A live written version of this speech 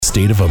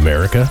state of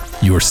America,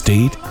 your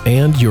state,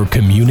 and your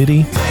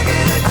community?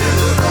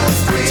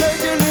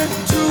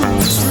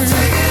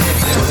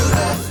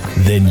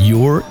 Then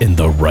you're in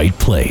the right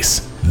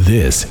place.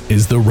 This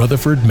is the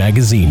Rutherford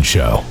Magazine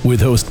Show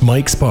with host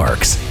Mike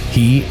Sparks.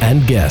 He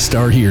and guests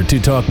are here to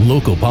talk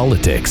local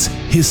politics,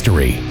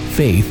 history,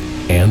 faith,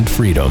 and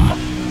freedom.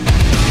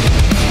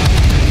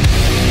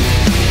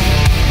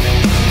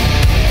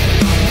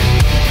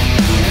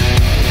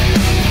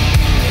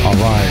 All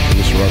right,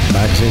 this is Rutherford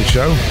Magazine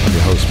Show. I'm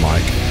your host,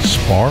 Mike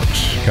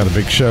Sparks. Got a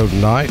big show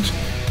tonight.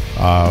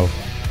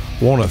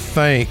 Want to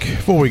thank,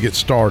 before we get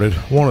started,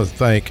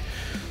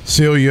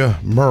 Celia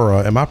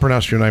Murrah. Am I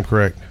pronouncing your name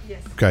correct?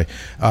 Yes. Okay.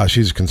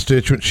 She's a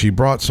constituent. She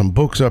brought some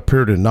books up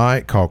here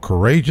tonight called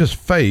Courageous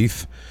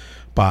Faith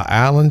by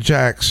Alan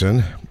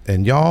Jackson.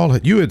 And y'all,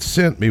 you had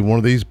sent me one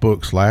of these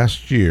books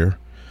last year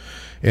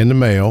in the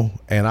mail,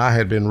 and I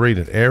had been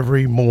reading it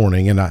every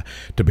morning. And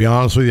to be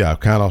honest with you,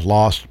 I've kind of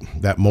lost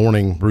that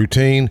morning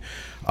routine.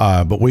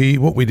 But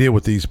what we did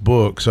with these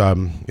books,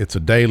 it's a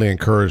daily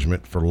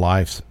encouragement for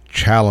life's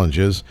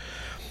challenges.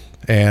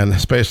 And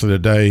especially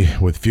today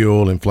with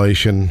fuel,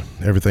 inflation,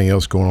 everything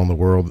else going on in the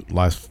world,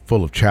 life's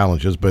full of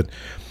challenges. But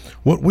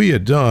what we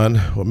had done,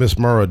 what Miss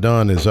Murrah had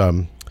done is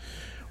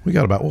we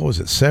got about,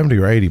 70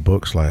 or 80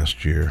 books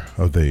last year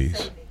of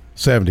these.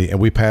 70, and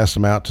we passed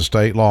them out to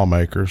state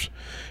lawmakers.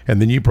 And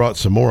then you brought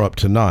some more up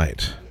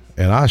tonight.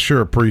 And I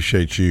sure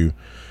appreciate you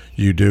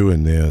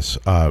doing this.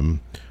 Why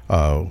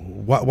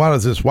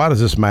does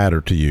this matter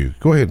to you?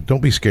 Go ahead,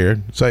 don't be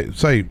scared.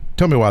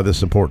 Tell me why this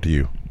is important to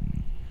you.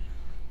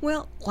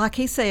 Well, like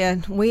he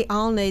said, we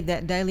all need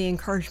that daily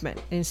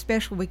encouragement, and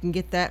especially we can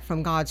get that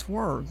from God's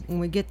Word, when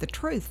we get the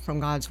truth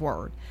from God's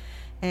Word.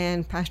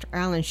 And Pastor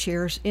Allen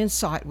shares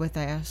insight with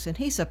us, and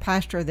he's a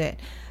pastor that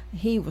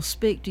he will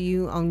speak to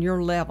you on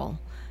your level.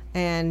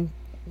 And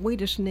we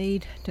just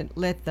need to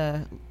let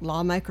the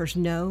lawmakers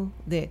know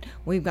that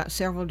we've got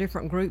several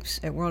different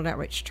groups at World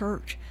Outreach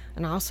Church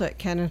and also at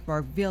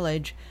Cannonsburg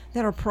Village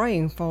that are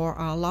praying for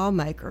our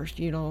lawmakers.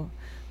 You know,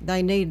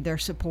 they need their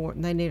support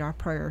and they need our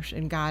prayers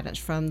and guidance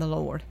from the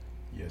Lord.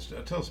 Yes,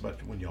 tell us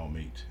about when y'all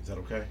meet. Is that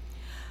okay?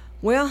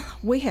 Well,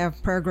 we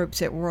have prayer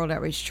groups at World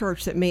Outreach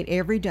Church that meet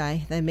every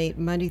day. They meet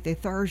Monday through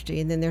Thursday,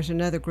 and then there's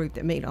another group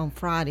that meet on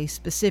Friday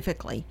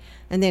specifically.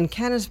 And then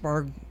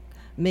Cannonsburg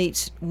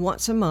meets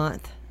once a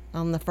month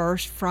on the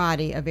first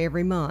Friday of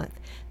every month.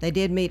 They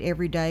did meet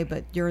every day,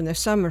 but during the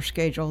summer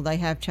schedule, they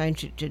have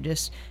changed it to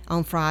just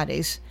on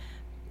Fridays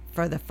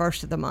for the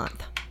first of the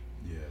month.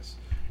 Yes.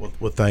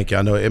 Well, thank you.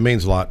 I know it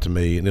means a lot to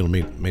me, and it'll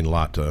mean a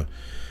lot to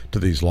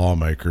these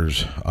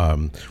lawmakers.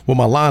 Well,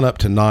 my lineup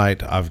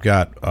tonight, I've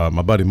got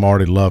my buddy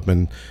Marty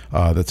Loveman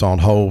that's on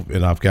hold,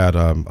 and I've got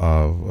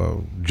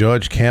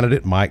judge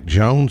candidate Mike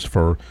Jones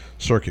for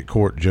circuit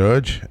court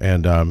judge,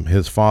 and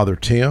his father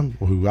Tim,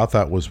 who I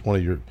thought was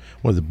one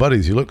of the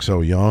buddies. He looked so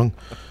young,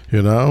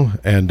 you know.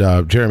 And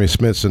Jeremy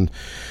Smithson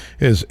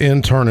is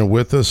interning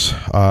with us.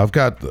 I've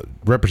got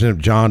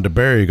Representative John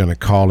DeBerry going to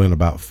call in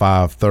about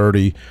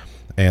 5:30,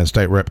 and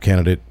state rep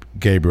candidate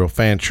Gabriel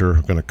Fancher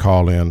going to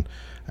call in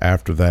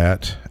after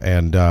that.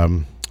 And I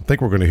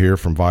think we're going to hear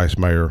from Vice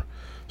Mayor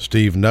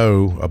Steve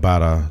Noe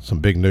about some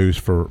big news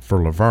for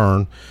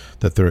Laverne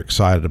that they're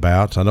excited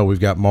about. I know we've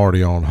got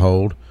Marty on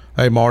hold.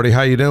 Hey, Marty,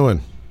 how you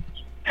doing?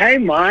 Hey,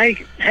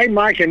 Mike. Hey,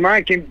 Mike, and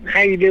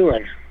how you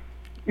doing?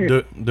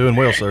 Doing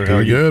well, sir. How are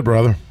Doing you? good,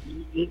 brother.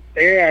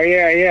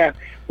 Yeah.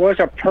 Well, it's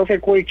a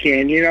perfect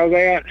weekend, you know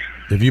that?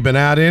 Have you been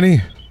out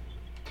any?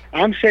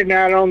 I'm sitting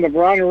out on the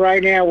veranda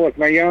right now with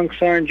my young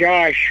son,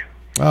 Josh.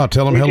 Oh,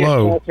 tell him We're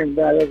hello. just talking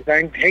about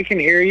everything. He can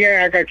hear you.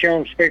 I got you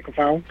on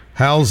speakerphone.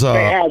 How's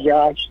Say hi,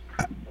 Josh.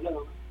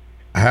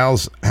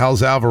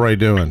 how's Alvaray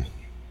doing?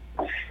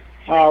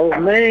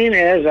 Mean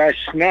as a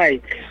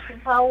snake.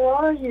 How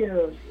are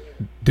you?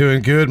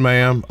 Doing good,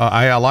 ma'am.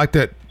 I like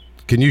that.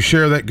 Can you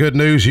share that good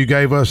news you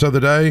gave us the other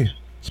day?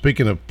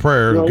 Speaking of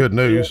prayer, good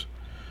news.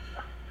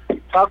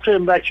 Talk to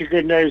him about your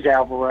good news,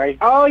 Alvaray.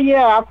 Oh,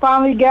 yeah, I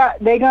finally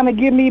they're going to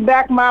give me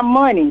back my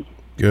money.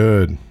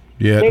 Good.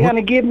 Yeah. They're going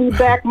to give me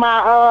back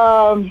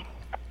my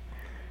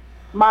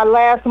my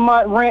last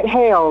month rent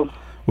held.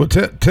 Well,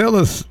 tell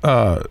us,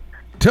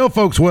 tell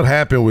folks what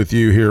happened with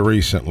you here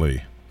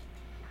recently.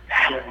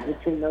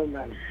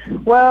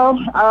 Well,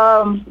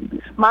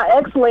 my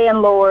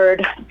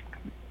ex-landlord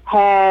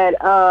had,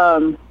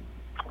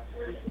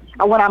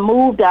 when I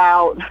moved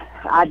out,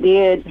 I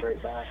did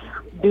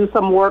do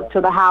some work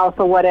to the house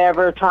or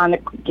whatever, trying to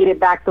get it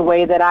back the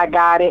way that I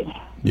got it.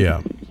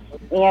 Yeah.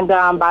 And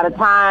by the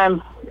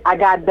time I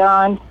got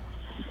done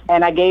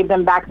and I gave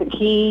them back the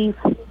keys,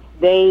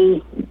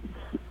 they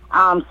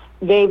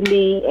gave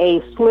me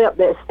a slip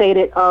that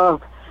stated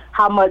of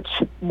how much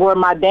were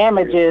my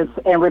damages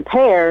and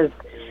repairs,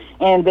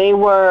 and they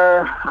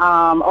were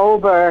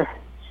over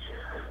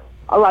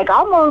like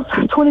almost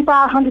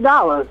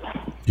 $2,500.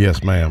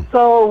 Yes, ma'am.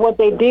 So what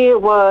they did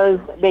was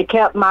they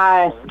kept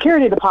my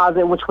security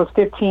deposit, which was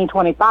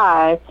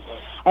 $1,525,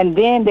 and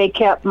then they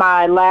kept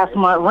my last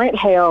month rent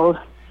held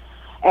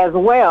as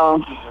well.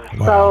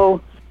 Wow.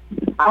 So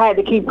I had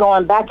to keep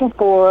going back and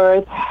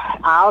forth.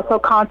 I also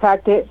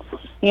contacted,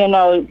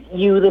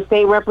 you, the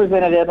state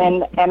representative,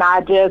 and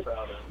I just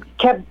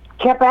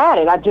kept at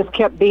it. I just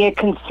kept being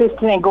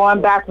consistent and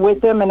going back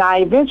with them, and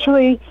I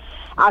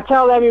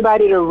tell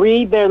everybody to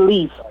read their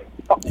lease.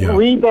 Yeah.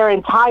 Read their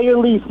entire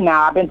lease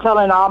now. I've been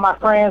telling all my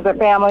friends and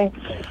family,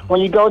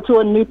 when you go to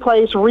a new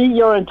place, read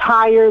your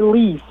entire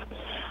lease.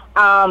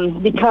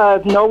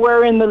 Because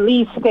nowhere in the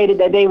lease stated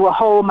that they will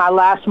hold my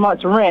last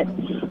month's rent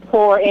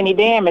for any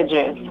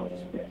damages.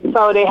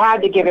 So they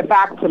had to give it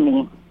back to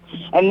me.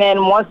 And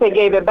then once they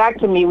gave it back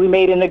to me, we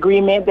made an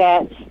agreement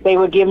that they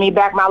would give me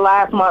back my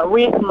last month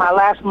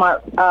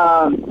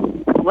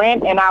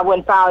rent, and I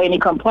wouldn't file any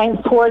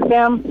complaints towards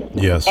them.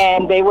 Yes.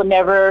 And they would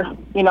never,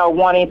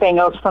 want anything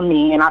else from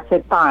me. And I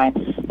said, fine,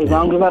 as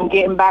long as I'm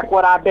getting back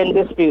what I've been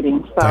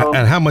disputing. So.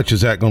 And how much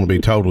is that going to be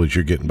total that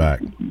you're getting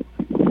back?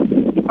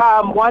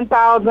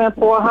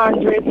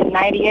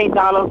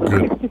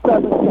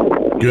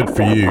 $1,498.67. Good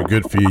for you.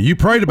 Good for you. You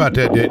prayed about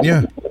that, didn't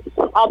you?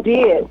 I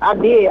did.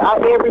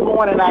 Every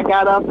morning I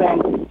got up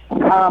and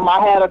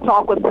I had a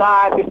talk with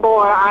God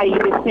before I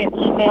even sent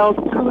emails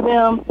to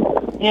them,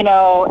 and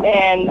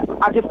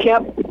I just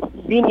kept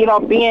being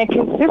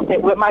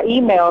consistent with my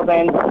emails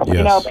and,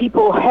 yes.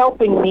 People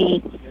helping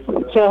me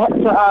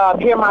to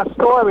hear my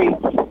story,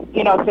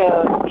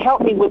 to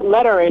help me with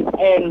letters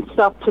and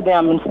stuff to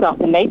them and stuff.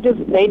 And they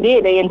did.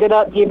 They ended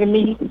up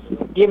giving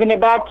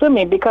it back to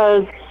me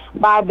because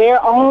by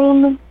their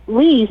own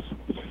lease,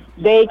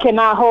 they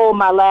cannot hold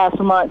my last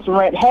month's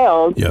rent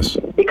held. Yes.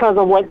 Because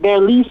of what their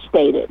lease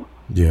stated.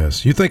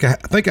 Yes. You think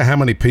of how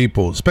many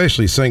people,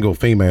 especially single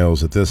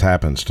females, that this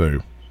happens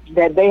to.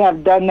 That they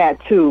have done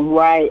that too,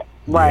 right?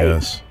 Right.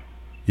 Yes.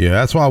 Yeah,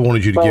 that's why I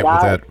wanted you to get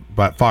with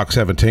that Fox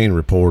 17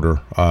 reporter.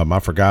 I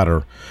forgot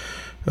her.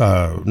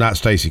 Not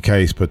Stacey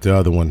Case, but the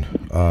other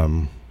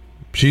one.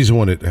 She's the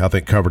one that I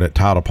think covered that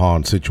Tidal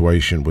Pond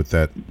situation with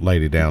that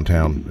lady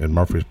downtown in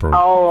Murfreesboro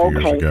a few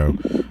years ago.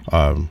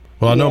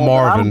 Well, I know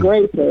Marvin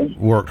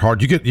worked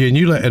hard.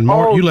 You let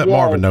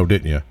Marvin know,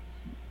 didn't you?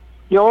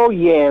 Oh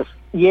yes.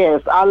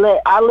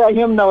 I let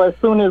him know as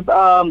soon as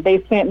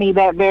they sent me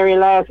that very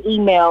last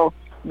email.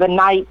 That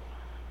night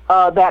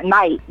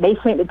they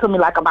sent it to me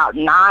like about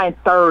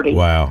 9:30.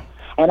 Wow.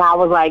 And I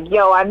was like,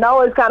 yo, I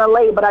know it's kind of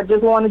late, but I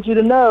just wanted you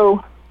to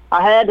know.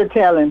 I had to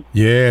tell him.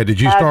 Yeah,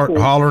 did you start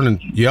hollering and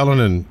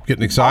yelling and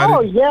getting excited? Oh,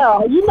 yeah.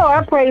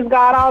 I praise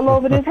God all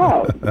over this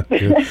house.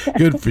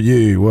 Good for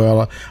you.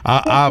 Well,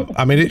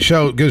 I mean, it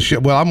showed good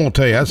shit. Well, I'm going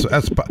to tell you, I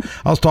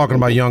was talking to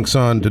my young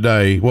son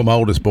today. Well, my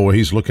oldest boy,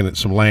 he's looking at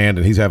some land,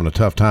 and he's having a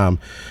tough time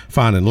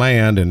finding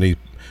land, and he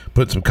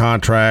put some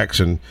contracts,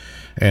 and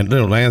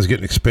land's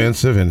getting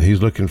expensive, and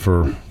he's looking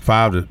for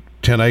 5 to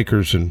 10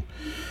 acres in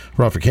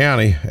Rutherford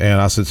County.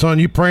 And I said, son,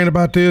 you praying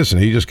about this? And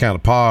he just kind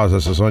of paused. I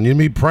said, son, you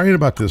need to be praying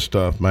about this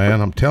stuff,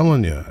 man. I'm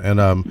telling you. And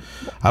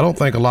I don't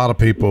think a lot of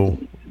people,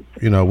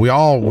 we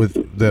all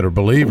that are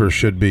believers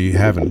should be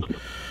having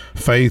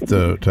faith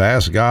to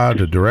ask God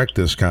to direct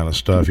this kind of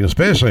stuff,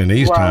 especially in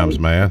these times,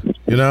 man.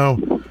 I mean,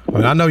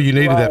 I know you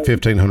needed that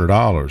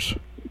 $1,500.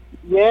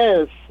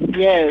 Yes.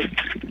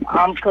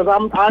 Because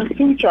I'm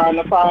too trying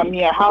to find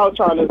me a house,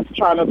 trying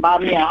to buy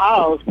me a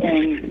house,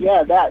 and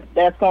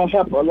that's gonna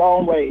help a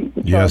long way.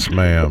 Yes,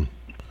 ma'am.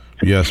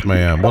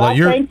 Well,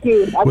 thank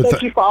you.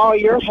 Thank you for all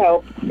your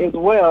help as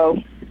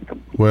well.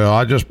 Well,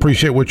 I just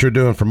appreciate what you're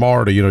doing for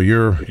Marty.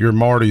 You're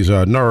Marty's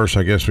nurse,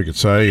 I guess we could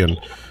say, and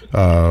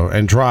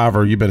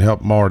driver. You've been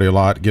helping Marty a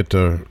lot get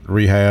to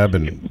rehab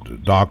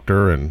and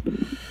doctor and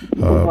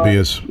be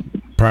his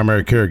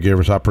primary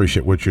caregiver. So I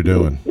appreciate what you're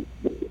doing.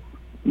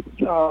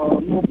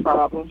 Oh, no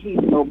problem.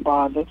 He's no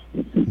bother.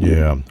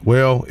 Yeah.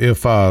 Well,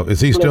 if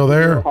is he still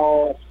there?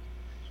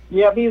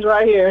 Yep, he's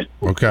right here.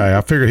 Okay.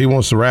 I figured he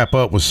wants to wrap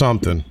up with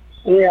something.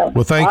 Yeah.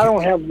 Well, thank you. I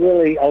don't have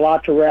really a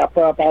lot to wrap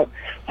up.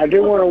 I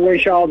do want to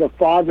wish all the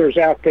fathers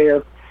out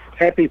there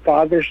happy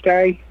Father's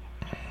Day.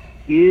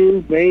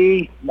 You,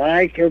 me,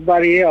 Mike,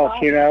 everybody else,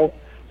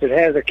 that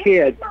has a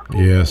kid.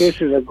 Yes. This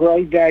is a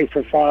great day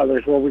for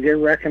fathers where we get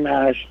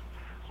recognized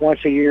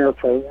once a year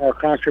for our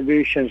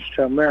contributions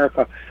to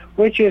America,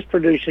 which is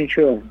producing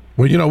children.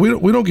 Well,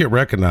 we don't get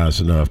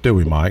recognized enough, do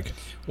we, Mike?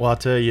 Well, I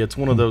tell you, it's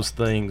one of those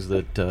things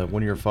that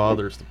when you're a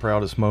father, it's the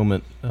proudest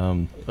moment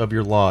of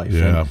your life.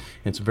 Yeah. And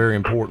it's a very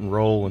important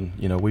role, and,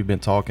 we've been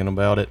talking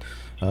about it.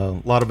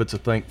 A lot of it's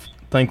a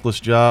thankless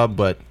job,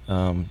 but...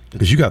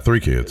 Because you got 3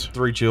 kids.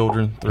 3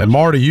 children. And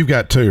Marty, you've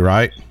got 2,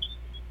 right?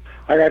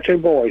 I got 2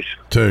 boys.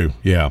 2,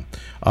 yeah.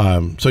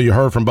 So you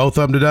heard from both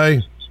of them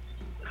today?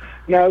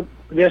 No,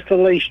 just the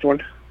least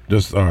one.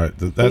 Just all right.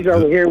 He's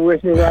over here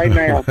with me right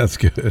now. That's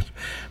good.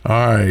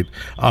 All right.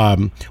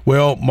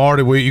 Well,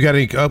 Marty, you got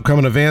any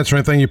upcoming events or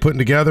anything you're putting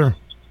together?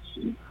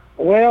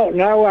 Well,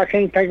 no, I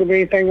can't think of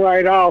anything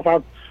right off.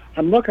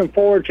 I'm looking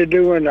forward to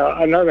doing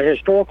another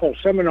historical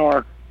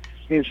seminar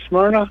in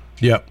Smyrna.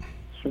 Yep.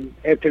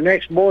 At the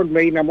next board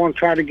meeting, I'm going to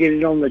try to get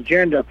it on the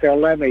agenda if they'll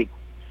let me.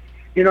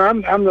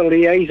 I'm the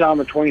liaison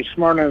between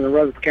Smyrna and the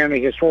Rutherford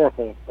County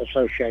Historical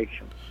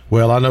Association.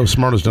 Well, I know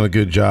Smyrna's done a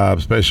good job,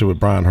 especially with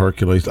Brian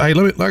Hercules. Hey, I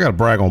got to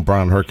brag on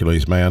Brian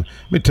Hercules, man.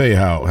 Let me tell you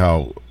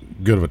how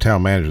good of a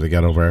town manager they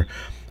got over there.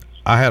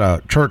 I had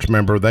a church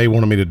member. They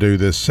wanted me to do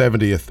this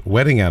 70th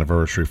wedding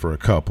anniversary for a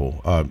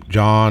couple,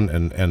 John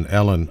and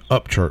Ellen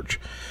Upchurch,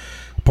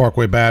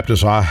 Parkway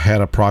Baptist. I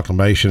had a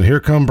proclamation. Here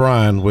come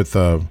Brian with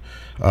Town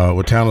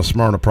of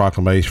Smyrna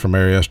proclamation from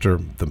Mary Esther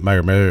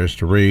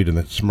Reed and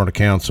the Smyrna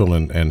Council,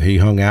 and he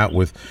hung out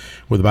with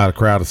about a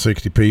crowd of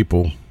 60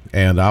 people.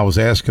 And I was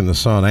asking the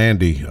son,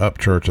 Andy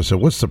Upchurch, I said,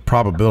 what's the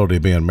probability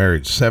of being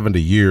married 70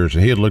 years?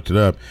 And he had looked it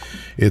up.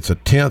 It's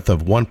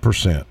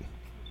 0.1%.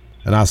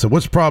 And I said,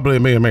 what's the probability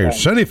of being married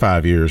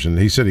 75 years? And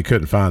he said he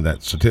couldn't find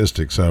that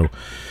statistic. So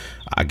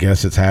I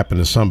guess it's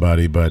happened to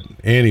somebody. But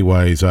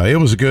anyways, it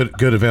was a good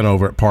event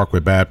over at Parkway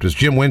Baptist.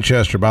 Jim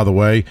Winchester, by the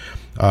way,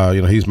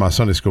 he's my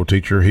Sunday school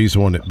teacher. He's the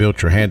one that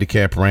built your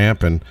handicap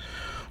ramp, and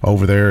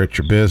over there at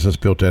your business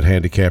built that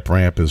handicap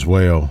ramp as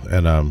well.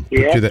 And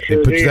put you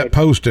that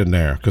post in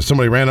there because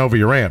somebody ran over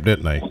your ramp,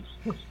 didn't they?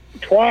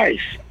 Twice.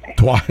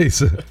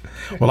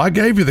 Well, I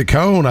gave you the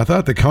cone. I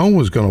thought the cone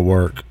was going to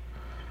work.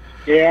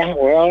 Yeah,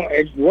 well,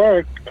 it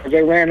worked.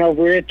 They ran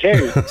over it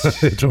too.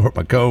 It tore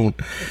my cone.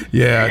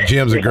 Yeah,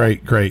 Jim's a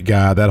great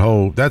guy.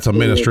 That's a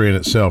ministry in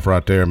itself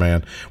right there,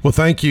 man. Well,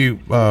 thank you,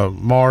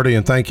 Marty,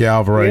 and thank you,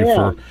 Alvarez,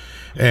 for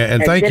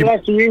and thank you. Good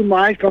luck to you,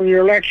 Mike, on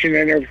your election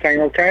and everything.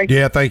 Okay.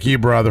 Yeah, thank you,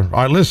 brother.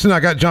 All right, listen, I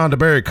got John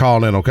DeBerry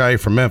calling in. Okay,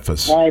 from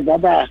Memphis. All right,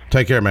 bye.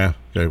 Take care, man.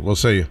 Okay, we'll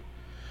see you.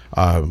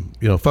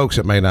 Folks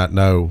that may not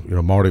know,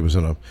 Marty was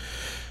in a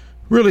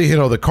really,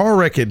 the car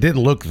wreck. It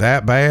didn't look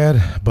that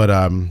bad, but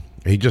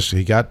he just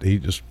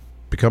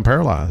become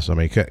paralyzed. I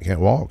mean, he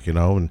can't walk,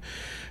 and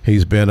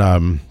he's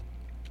been,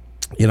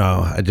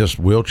 just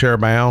wheelchair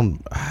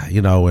bound,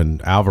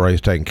 and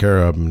Alvarez taking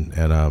care of him.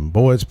 And,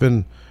 boy,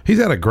 he's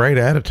had a great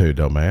attitude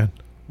though, man.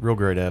 Real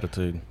great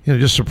attitude. It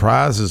just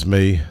surprises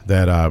me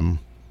that, I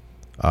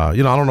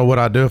don't know what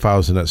I'd do if I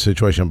was in that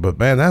situation, but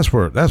man, that's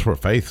where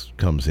faith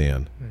comes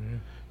in,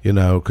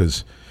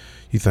 because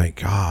you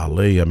think,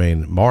 golly, I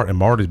mean,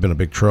 Marty's been a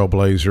big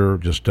trailblazer,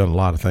 just done a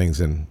lot of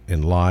things in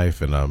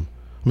life. And,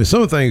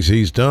 some of the things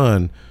he's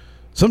done,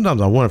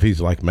 sometimes I wonder if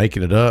he's like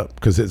making it up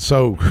because it's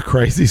so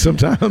crazy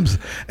sometimes.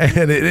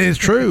 And it is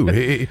true.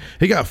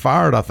 He got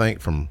fired, I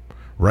think, from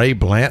Ray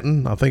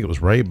Blanton. I think it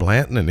was Ray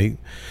Blanton. And he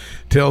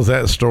tells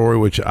that story,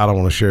 which I don't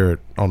want to share it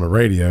on the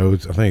radio. I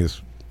think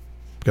it's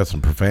got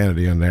some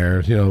profanity in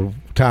there,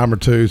 time or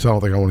two, so I don't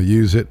think I want to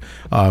use it.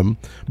 But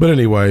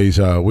anyways,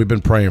 we've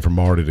been praying for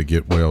Marty to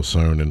get well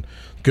soon. And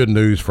good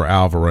news for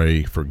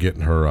Alvarez for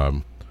getting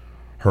her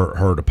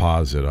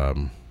deposit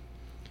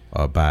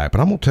back.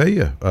 But I'm going to tell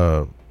you,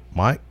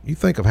 Mike, you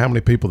think of how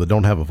many people that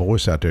don't have a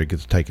voice out there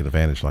gets taken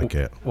advantage like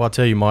that. Well, I'll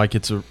tell you, Mike,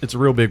 it's a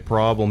real big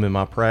problem in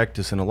my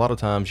practice, and a lot of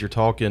times you're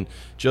talking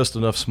just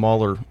enough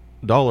smaller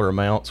dollar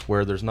amounts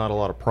where there's not a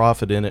lot of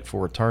profit in it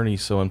for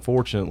attorneys. So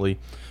unfortunately,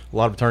 a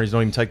lot of attorneys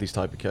don't even take these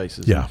type of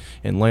cases. Yeah.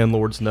 And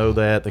landlords know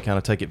that. They kind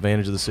of take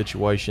advantage of the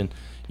situation.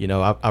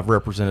 I've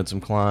represented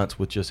some clients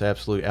with just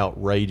absolute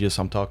outrageous,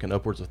 I'm talking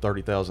upwards of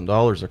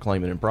 $30,000 they're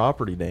claiming in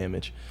property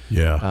damage.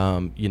 Yeah.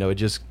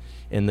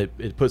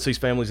 It puts these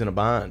families in a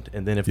bind.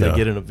 And then if they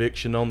get an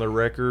eviction on their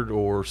record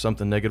or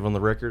something negative on the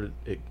record,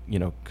 it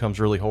comes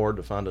really hard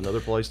to find another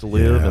place to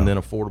live, and then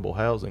affordable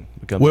housing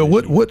becomes I'll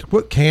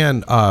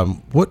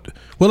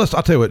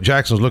tell you what,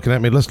 Jackson's looking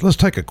at me. Let's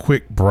take a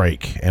quick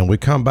break, and we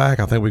come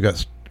back. I think we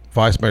got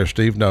Vice Mayor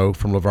Steve Noe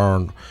from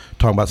Laverne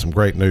talking about some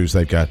great news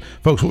they've got.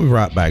 Folks, we'll be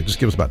right back. Just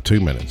give us about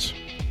 2 minutes.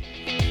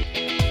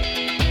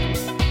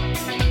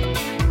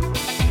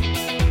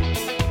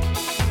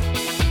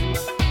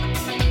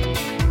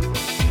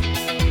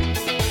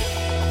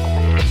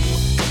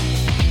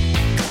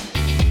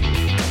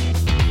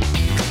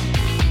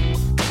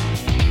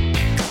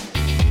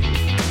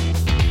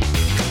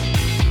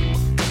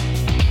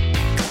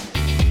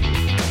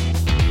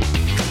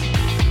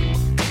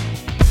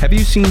 Have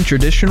you seen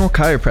traditional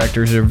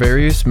chiropractors or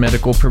various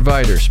medical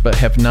providers but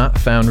have not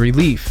found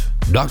relief?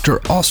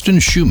 Dr. Austin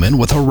Schumann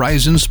with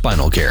Horizon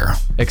Spinal Care.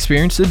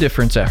 Experience the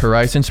difference at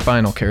Horizon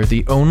Spinal Care,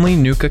 the only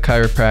NUCA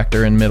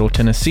chiropractor in Middle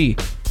Tennessee.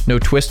 No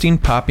twisting,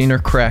 popping, or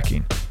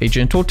cracking. A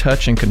gentle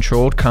touch and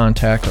controlled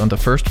contact on the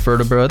first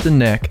vertebra of the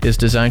neck is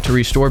designed to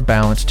restore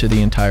balance to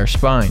the entire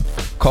spine.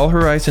 Call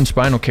Horizon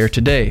Spinal Care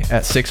today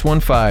at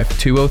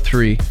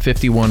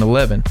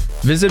 615-203-5111.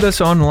 Visit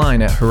us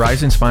online at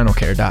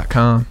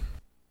horizonspinalcare.com.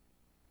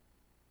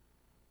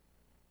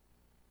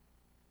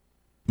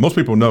 Most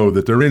people know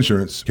that their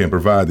insurance can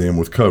provide them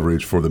with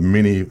coverage for the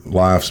many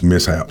life's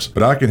mishaps.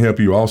 But I can help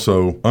you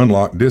also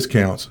unlock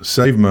discounts,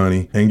 save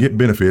money, and get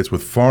benefits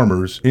with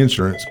Farmers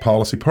Insurance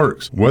Policy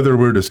Perks. Whether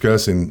we're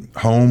discussing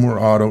home or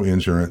auto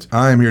insurance,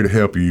 I am here to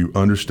help you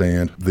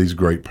understand these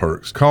great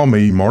perks. Call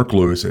me, Mark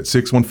Lewis, at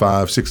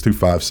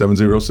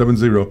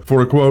 615-625-7070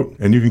 for a quote,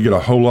 and you can get a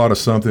whole lot of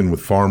something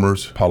with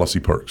Farmers Policy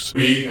Perks.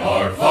 We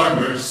are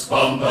farmers.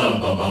 Bum, bum,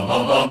 bum, bum,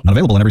 bum, bum. Not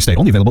available in every state.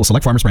 Only available.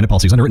 Select Farmers branded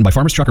policies underwritten by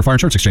Farmers Truck or Fire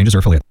Insurance Exchanges or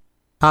affiliate.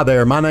 Hi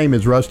there, my name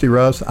is Rusty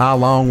Russ. I,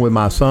 along with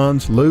my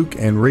sons, Luke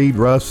and Reed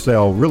Russ,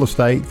 sell real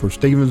estate for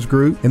Stevens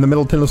Group in the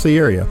Middle Tennessee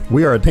area.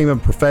 We are a team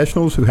of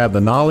professionals who have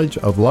the knowledge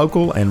of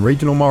local and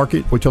regional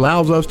market, which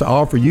allows us to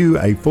offer you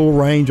a full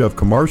range of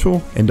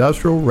commercial,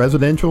 industrial,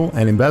 residential,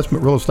 and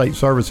investment real estate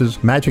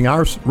services, matching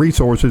our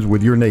resources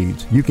with your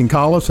needs. You can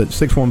call us at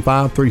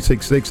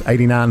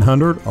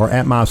 615-366-8900 or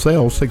at my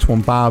cell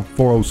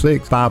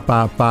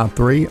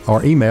 615-406-5553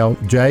 or email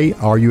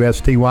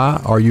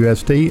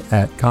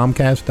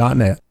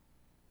jrustyrust@comcast.net.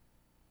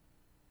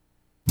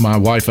 My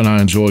wife and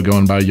I enjoy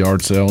going by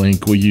Yard Sale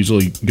Inc. We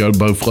usually go to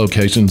both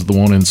locations, the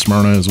one in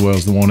Smyrna as well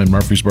as the one in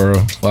Murfreesboro.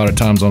 A lot of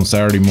times on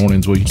Saturday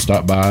mornings we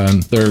stop by,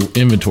 and their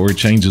inventory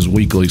changes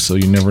weekly, so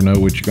you never know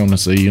what you're going to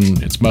see,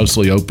 and it's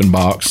mostly open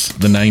box.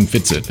 The name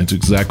fits it. It's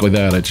exactly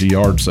that. It's a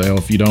yard sale.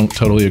 If you don't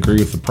totally agree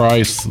with the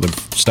price, the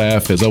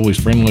staff is always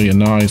friendly and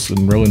nice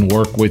and willing to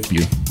work with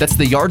you. That's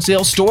the Yard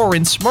Sale store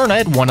in Smyrna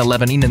at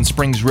 111 Enon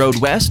Springs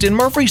Road West, in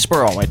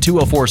Murfreesboro at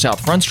 204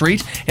 South Front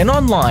Street, and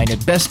online at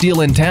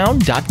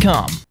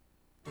bestdealintown.com.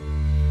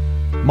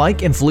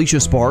 Mike and Felicia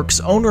Sparks,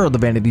 owner of the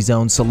Vanity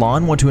Zone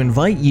Salon, want to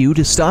invite you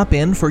to stop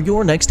in for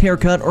your next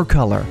haircut or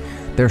color.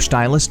 Their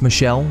stylists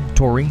Michelle,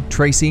 Tori,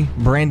 Tracy,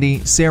 Brandy,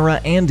 Sarah,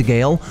 and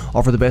Gail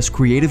offer the best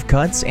creative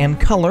cuts and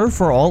color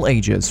for all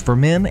ages, for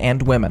men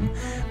and women.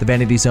 The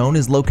Vanity Zone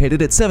is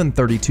located at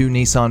 732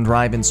 Nissan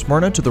Drive in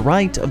Smyrna, to the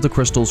right of the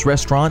Crystals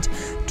Restaurant.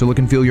 To look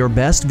and feel your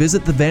best,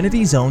 visit the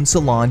Vanity Zone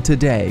Salon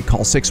today.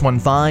 Call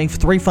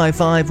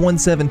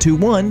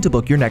 615-355-1721 to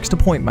book your next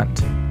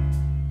appointment.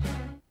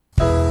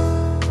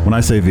 When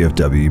I say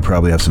VFW, you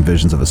probably have some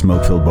visions of a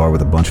smoke-filled bar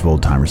with a bunch of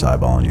old-timers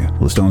eyeballing you.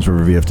 Well, the Stones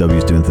River VFW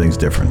is doing things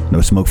different.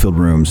 No smoke-filled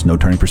rooms, no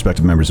turning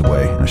prospective members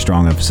away, and a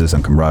strong emphasis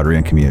on camaraderie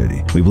and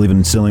community. We believe in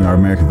instilling our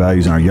American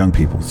values in our young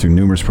people through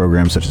numerous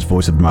programs such as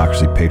Voice of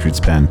Democracy,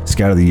 Patriots Pen,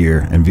 Scout of the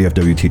Year, and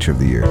VFW Teacher of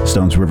the Year.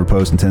 Stones River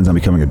Post intends on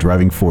becoming a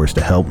driving force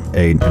to help,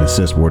 aid, and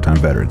assist wartime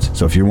veterans.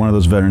 So if you're one of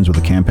those veterans with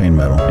a campaign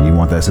medal and you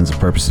want that sense of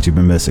purpose that you've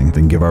been missing,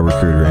 then give our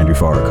recruiter Andrew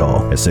Farr a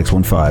call at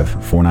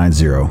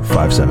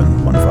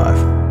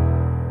 615-490-5715.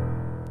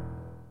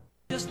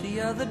 Just the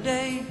other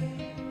day,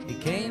 he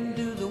came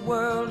to the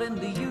world in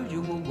the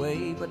usual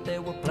way, but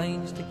there were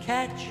planes to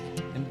catch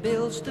and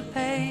bills to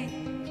pay.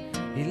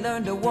 He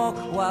learned to walk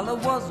while I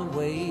was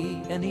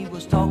away, and he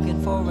was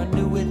talking for I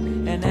knew it,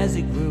 and as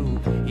he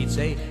grew, he'd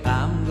say,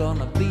 I'm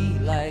gonna be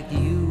like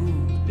you,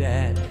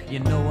 Dad, you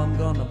know I'm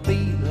gonna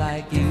be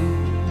like you.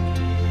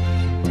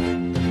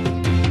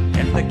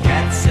 And the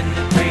cat's in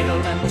the cradle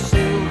and the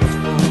silver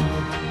spoon,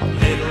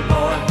 little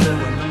boy blue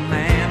and the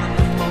man on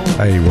the moon.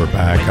 Hey, we're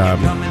back.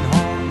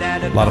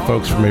 A lot of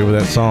folks familiar with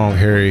that song,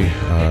 Harry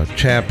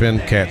Chapin,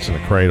 Cats in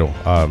the Cradle.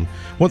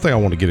 One thing I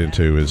want to get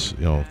into is,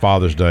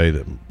 Father's Day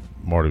that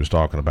Marty was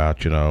talking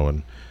about,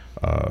 and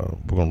we're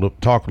going to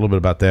talk a little bit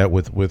about that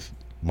with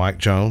Mike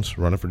Jones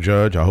running for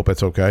judge. I hope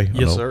that's okay.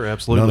 Yes, sir,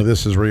 absolutely. None of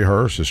this is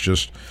rehearsed. It's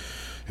just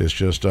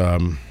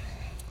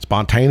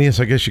spontaneous,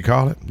 I guess you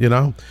call it,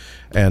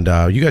 And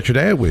you got your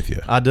dad with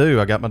you. I do.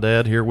 I got my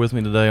dad here with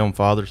me today on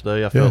Father's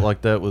Day. I felt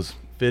like that was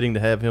fitting to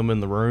have him in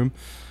the room.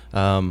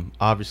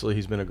 Obviously,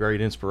 he's been a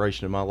great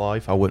inspiration in my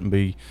life. I wouldn't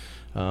be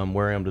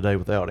where I am today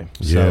without him.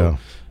 So,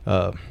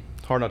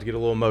 hard not to get a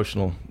little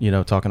emotional,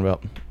 talking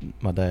about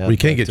my dad. We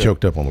can't get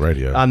choked up on the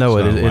radio. I know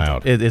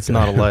it's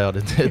not allowed.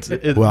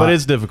 But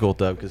it's difficult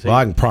though.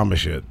 I can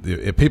promise you,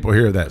 if people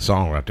hear that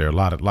song right there, a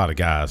lot of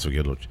guys will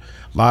get a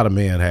lot of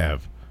men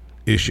have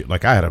issue.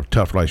 Like I had a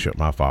tough relationship with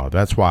my father.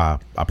 That's why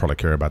I probably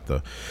care about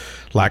the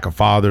lack of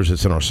fathers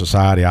that's in our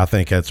society. I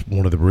think that's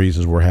one of the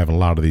reasons we're having a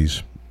lot of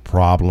these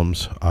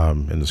problems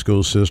in the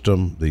school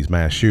system, these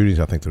mass shootings.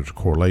 I think there's a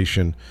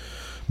correlation,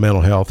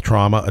 mental health,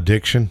 trauma,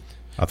 addiction.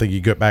 I think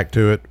you get back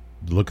to it,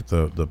 look at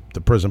the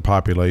prison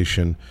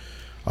population.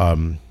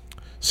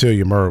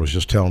 Celia Murray was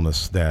just telling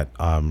us that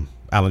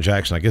Alan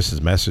Jackson, I guess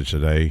his message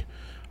today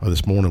or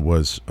this morning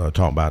was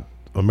talking about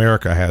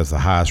America has the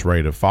highest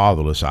rate of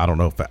fatherless. I don't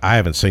know if I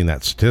haven't seen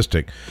that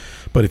statistic,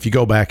 but if you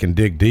go back and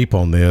dig deep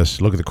on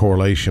this, look at the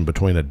correlation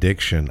between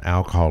addiction,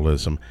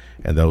 alcoholism,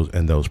 and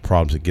those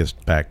problems. It gets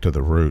back to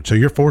the root. So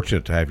you're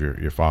fortunate to have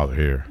your father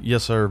here.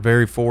 Yes, sir.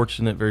 Very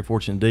fortunate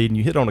indeed. And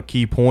you hit on a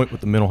key point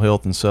with the mental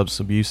health and substance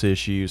abuse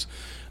issues.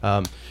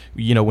 When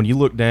you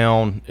look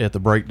down at the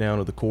breakdown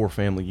of the core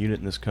family unit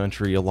in this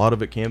country, a lot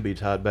of it can be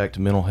tied back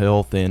to mental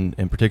health and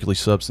particularly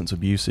substance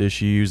abuse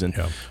issues. And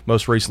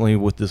most recently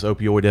with this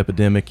opioid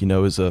epidemic,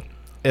 is a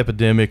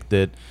epidemic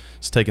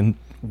that's taken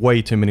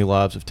way too many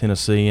lives of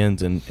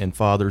Tennesseans and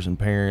fathers and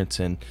parents.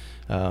 And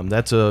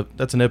that's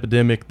an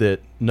epidemic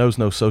that knows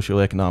no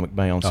socioeconomic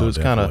bounds. So it's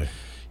kind of,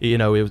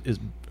 it's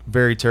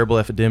very terrible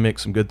epidemic.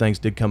 Some good things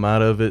did come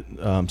out of it.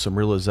 Some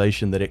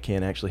realization that it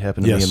can actually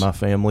happen to me and my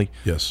family.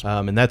 Yes.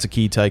 And that's a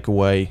key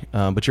takeaway.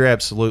 But you're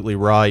absolutely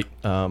right.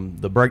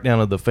 The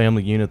breakdown of the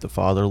family unit, the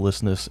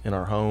fatherlessness in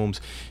our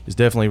homes is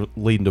definitely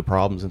leading to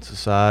problems in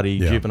society,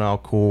 juvenile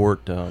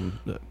court,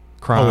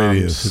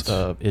 crimes.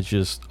 It's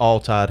just all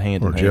tied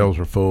hand in hand. Jails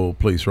are full,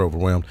 police are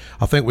overwhelmed.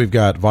 I think we've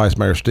got Vice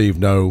Mayor Steve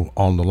Noe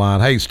on the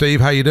line. Hey,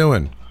 Steve, how you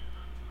doing?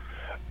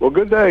 Well,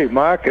 good day,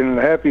 Mike, and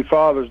happy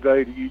Father's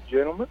Day to you,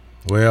 gentlemen.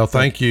 Well,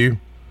 thank you.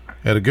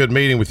 Had a good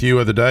meeting with you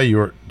the other day. You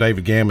were at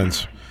David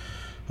Gammon's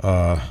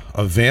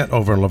event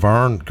over in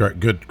Laverne.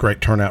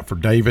 Great turnout for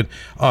David.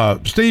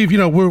 Steve,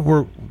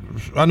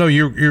 I know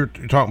you're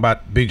talking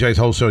about BJ's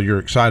Wholesale. You're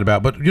excited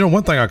about, but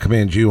one thing I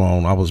commend you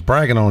on. I was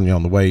bragging on you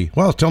on the way.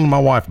 Well, I was telling my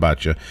wife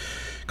about you,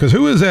 because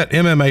who is that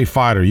MMA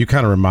fighter? You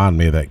kind of remind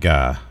me of that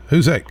guy.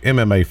 Who's that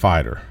MMA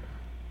fighter?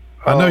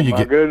 I know you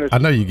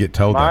get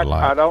told Mike, that a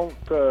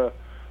lot.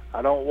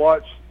 I don't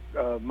watch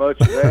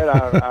much of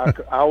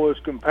that. I was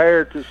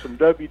compared to some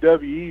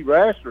WWE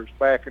wrestlers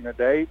back in the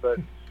day, but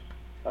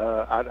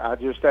I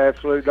just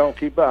absolutely don't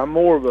keep up. I'm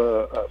more of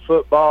a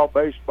football,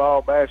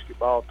 baseball,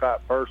 basketball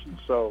type person,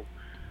 so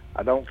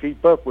I don't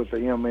keep up with the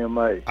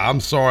MMA. I'm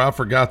sorry, I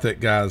forgot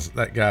that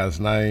guy's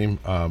name.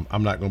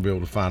 I'm not going to be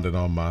able to find it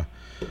on my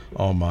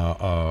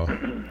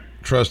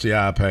trusty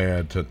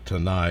iPad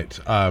tonight.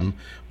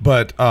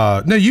 But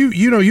no,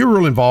 you're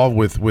real involved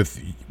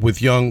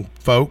with young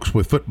folks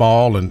with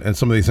football and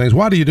some of these things.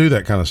 Why do you do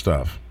that kind of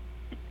stuff?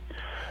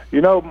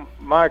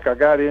 Mike, I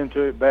got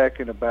into it back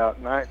in about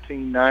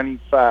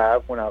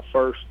 1995 when I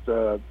first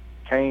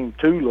came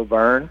to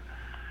Laverne,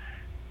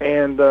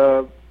 and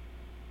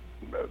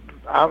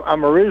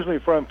I'm originally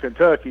from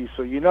Kentucky,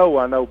 so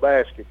I know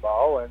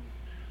basketball, and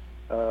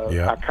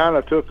I kind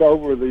of took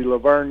over the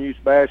Laverne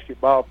Youth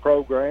Basketball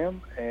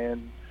program,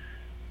 and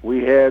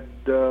we had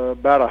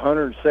about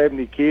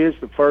 170 kids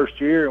the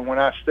first year, and when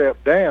I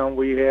stepped down,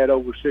 we had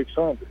over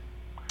 600.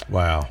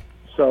 Wow.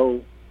 So,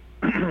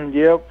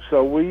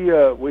 so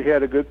we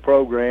had a good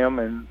program,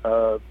 and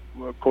of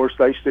course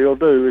they still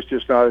do. It's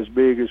just not as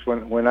big as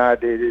when I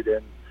did it,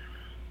 and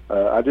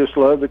I just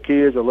love the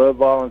kids. I love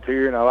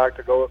volunteering. I like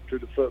to go up to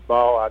the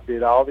football. I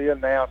did all the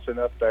announcing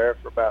up there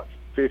for about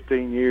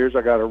 15 years.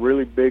 I got a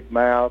really big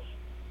mouth,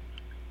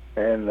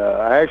 and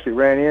I actually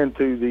ran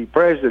into the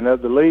president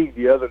of the league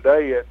the other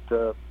day at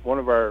one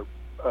of our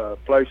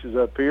places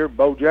up here,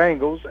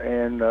 Bojangles,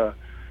 and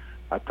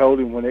I told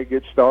him when it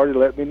gets started,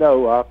 let me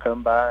know. I'll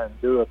come by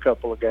and do a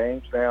couple of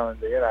games now and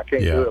then. I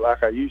can't do it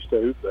like I used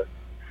to, but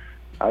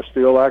I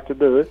still like to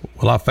do it.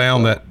 Well, I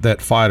found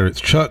that fighter.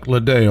 It's Chuck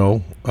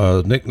Liddell.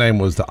 Nickname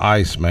was the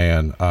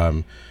Iceman.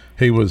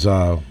 He was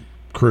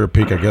career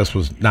peak, I guess,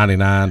 was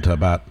 99 to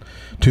about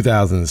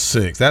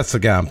 2006. That's the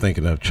guy I'm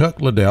thinking of,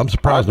 Chuck Liddell. I'm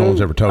surprised no one's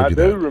ever told you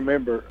that.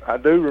 I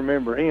do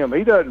remember him.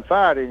 He doesn't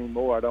fight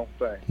anymore, I don't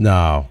think.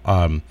 No.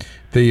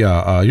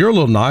 You're a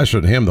little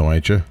nicer than him, though,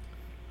 ain't you?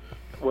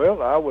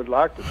 Well, I would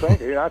like to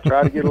think. I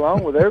try to get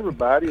along with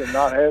everybody and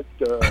not have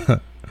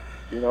to,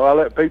 I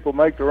let people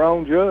make their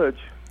own judge.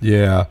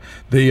 Yeah.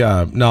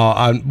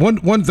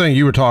 One thing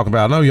you were talking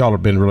about, I know y'all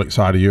have been really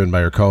excited, you and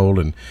Mayor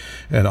Cole and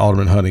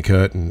Alderman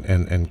Honeycutt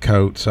and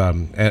Coates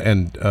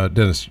and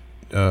Dennis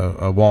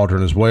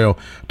Waldron as well.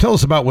 Tell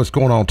us about what's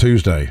going on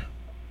Tuesday.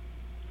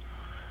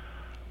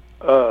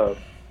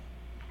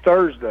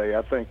 Thursday,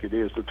 I think it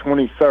is, the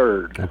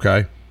 23rd.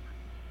 Okay.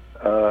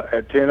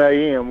 At 10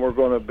 a.m., we're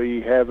going to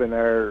be having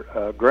our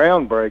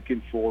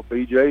groundbreaking for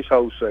BJ's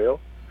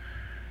Wholesale.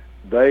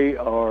 They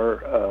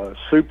are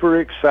super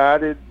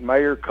excited.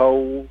 Mayor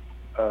Cole,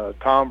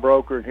 Tom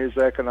Broker and his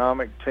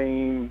economic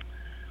team,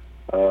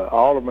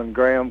 Alderman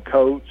Graham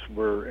Coates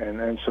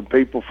and some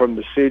people from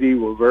the city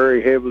were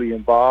very heavily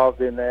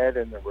involved in that,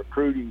 in the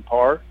recruiting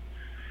part.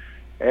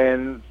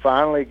 And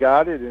finally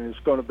got it, and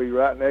it's going to be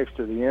right next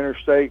to the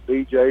interstate.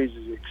 BJ's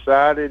is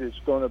excited. It's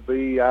going to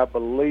be, I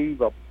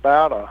believe,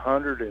 about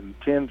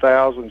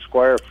 110,000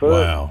 square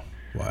foot.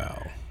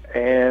 Wow.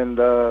 And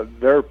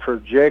their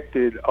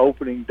projected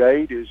opening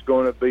date is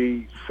going to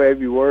be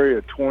February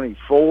of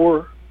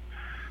 24.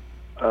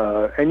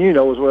 And you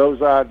know as well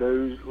as I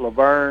do,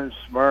 Laverne,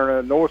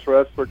 Smyrna, North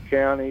Rutherford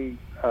County,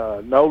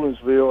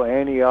 Nolensville,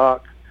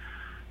 Antioch,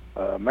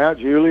 Mount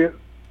Juliet.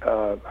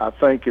 I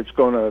think it's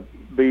going to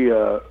be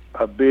a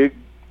big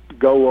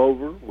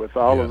go-over with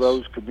all of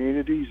those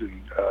communities,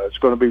 and it's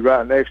going to be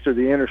right next to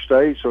the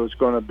interstate, so it's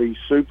going to be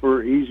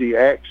super easy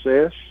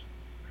access.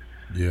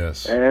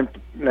 Yes. And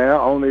now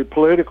on the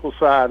political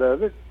side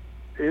of it,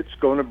 it's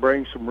going to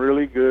bring some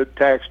really good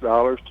tax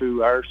dollars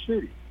to our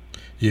city.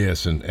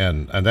 Yes, and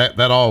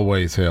that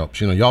always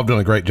helps. Y'all doing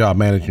a great job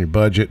managing your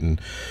budget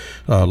and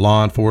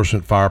law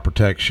enforcement, fire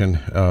protection,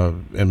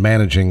 and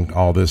managing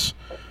all this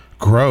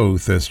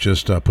growth that's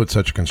just put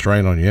such a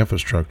constraint on your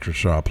infrastructure.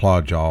 So I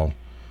applaud y'all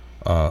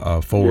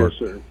for it.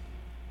 Yes,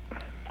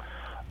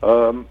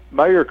 sir.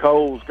 Mayor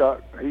Cole's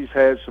he's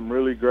had some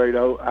really great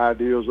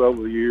ideas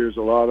over the years.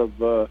 A lot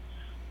of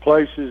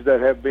places that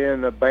have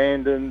been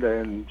abandoned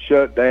and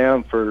shut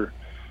down for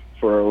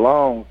a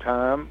long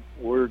time.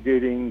 We're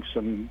getting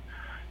some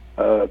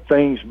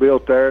things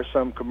built there,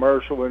 some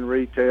commercial and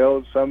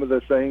retail. Some of the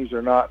things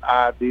are not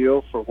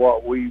ideal for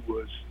what we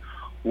was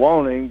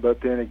wanting,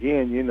 but then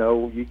again, you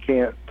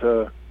can't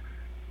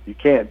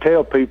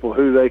tell people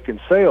who they can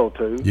sell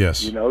to.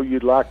 Yes.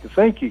 You'd like to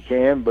think you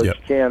can, but you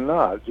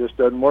cannot. It just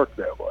doesn't work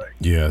that way.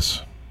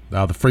 Yes.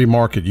 Now the free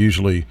market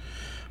usually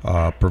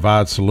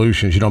provide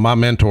solutions. You know, my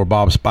mentor,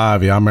 Bob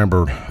Spivey, I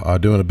remember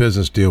doing a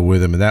business deal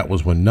with him, and that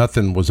was when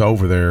nothing was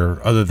over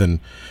there other than,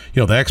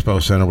 you know, the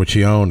Expo Center, which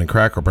he owned in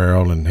Cracker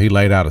Barrel, and he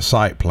laid out a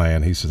site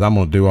plan. He says, I'm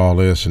going to do all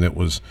this, and it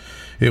was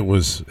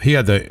he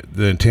had the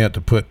intent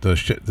to put the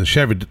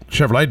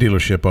Chevrolet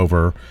dealership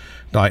over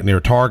like near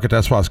Target.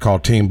 That's why it's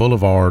called Team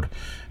Boulevard.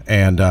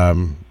 And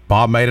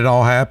Bob made it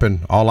all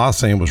happen. All I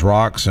seen was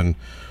rocks and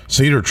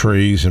cedar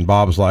trees, and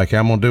Bob was like,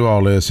 I'm gonna do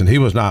all this. And he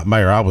was not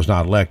mayor, I was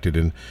not elected,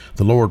 and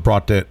the Lord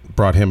brought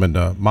him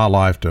into my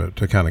life to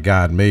kind of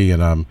guide me.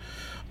 And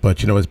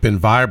but you know, it's been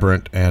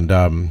vibrant, and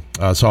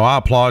so I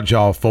applaud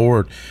y'all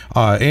for it.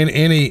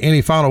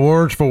 Any final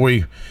words before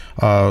we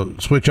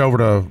switch over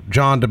to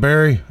John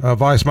DeBerry,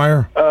 Vice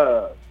Mayor?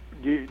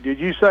 Did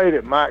you say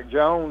that Mike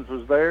Jones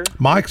was there?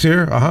 Mike's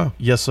here.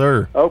 Yes,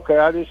 sir. Okay,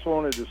 I just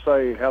wanted to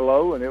say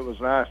hello, and it was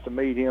nice to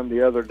meet him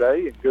the other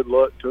day, and good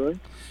luck to him.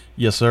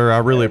 Yes, sir. I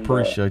really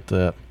appreciate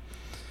that.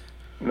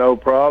 No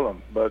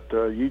problem. But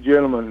you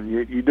gentlemen,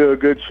 you do a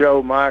good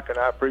show, Mike, and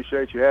I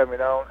appreciate you having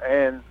me on.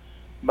 And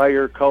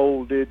Mayor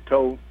Cole did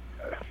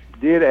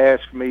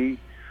ask me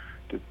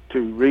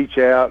to reach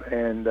out,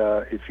 and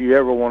if you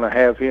ever want to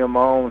have him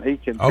on, he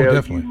can tell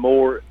definitely. you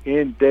more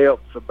in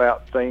depth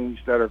about things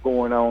that are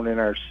going on in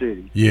our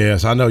city.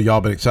 Yes, I know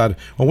y'all been excited.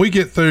 When we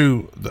get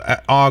through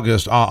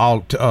August,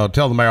 I'll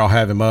tell the mayor I'll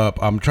have him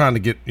up. I'm trying to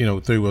get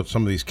through with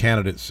some of these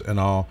candidates and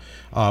all,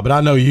 but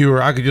I know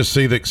I could just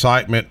see the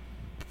excitement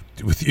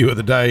with you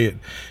the day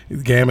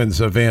at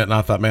Gammon's event, and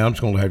I thought, man, I'm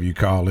just going to have you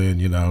call in.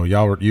 You were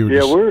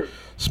just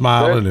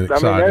smiling and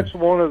excited. I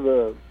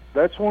mean,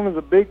 that's one of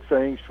the big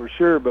things for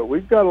sure, but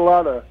we've got a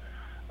lot of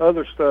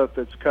other stuff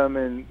that's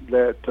coming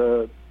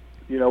that,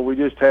 we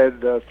just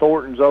had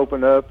Thornton's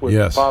open up with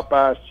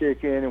Popeye's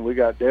Chicken, and we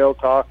got Del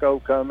Taco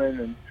coming,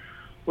 and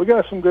we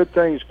got some good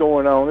things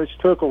going on. It's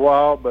took a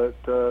while, but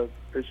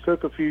it's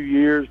took a few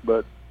years,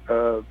 but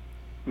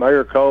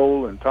Mayor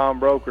Cole and Tom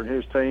Broker and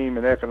his team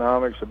in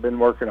economics have been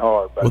working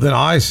hard. Well, then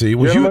ICEE,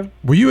 were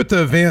you at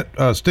the event,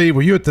 Steve,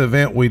 were you at the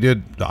event we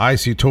did the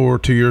ICEE tour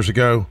 2 years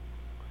ago?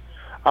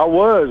 I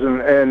was,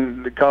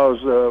 and because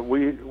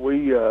we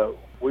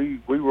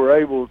were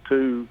able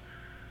to,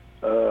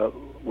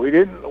 we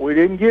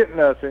didn't get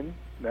nothing.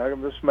 Now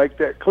let's make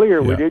that clear.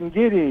 Yeah. We didn't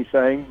get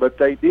anything, but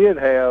they did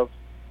have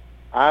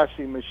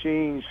ICEE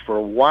machines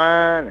for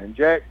wine and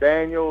Jack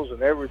Daniels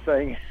and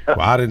everything. Well,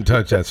 I didn't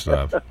touch that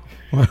stuff.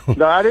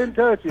 No, I didn't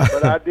touch it,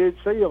 but I did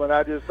see them, and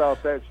I just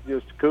thought that's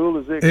just cool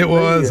as it could be. It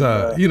was,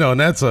 and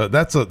that's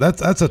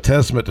a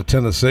testament to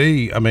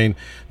Tennessee. I mean,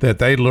 that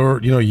they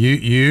lured,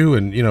 you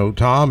and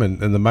Tom and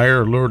the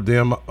mayor lured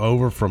them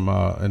over from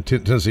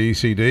Tennessee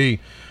ECD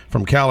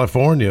from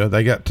California.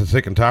 They got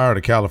sick and tired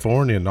of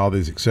California and all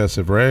these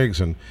excessive regs,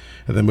 and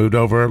they moved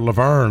over at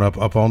Laverne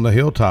up on the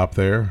hilltop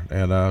there,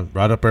 and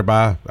right up there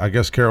by, I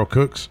guess, Carol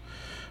Cook's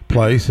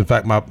place. In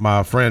fact,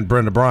 my friend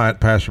Brenda Bryant,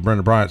 Pastor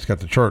Brenda Bryant's got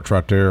the church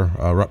right there,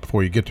 right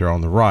before you get there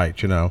on the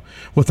right. Well,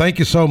 thank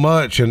you so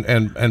much,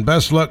 and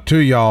best luck to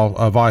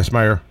y'all, Vice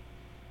Mayor.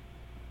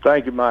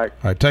 Thank you, Mike.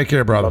 All right, take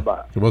care, brother.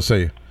 Bye-bye. We'll see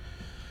you.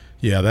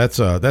 Yeah,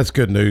 that's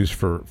good news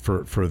for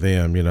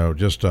them.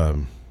 Just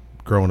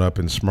growing up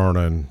in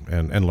Smyrna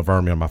and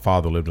Laverne. My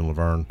father lived in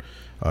Laverne.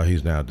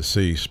 He's now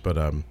deceased, but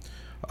down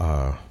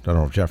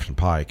on Jefferson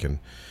Pike, and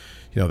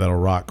that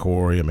old rock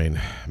quarry. I mean,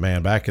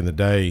 man, back in the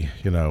day,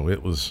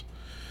 it was,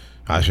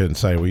 I shouldn't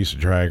say, we used to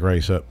drag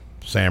race up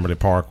Samerly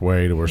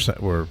Parkway to where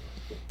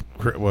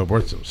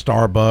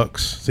Starbucks.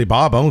 See,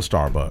 Bob owned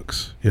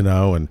Starbucks,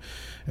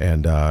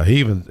 and he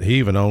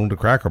even owned a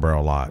Cracker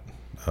Barrel lot.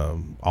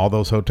 All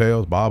those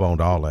hotels, Bob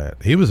owned all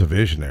that. He was a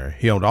visionary.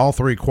 He owned all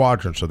three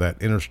quadrants of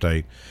that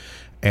interstate,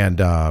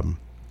 and I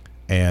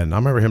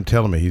remember him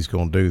telling me he's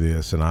going to do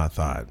this, and I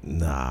thought,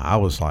 nah. I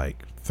was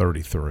like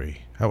 33.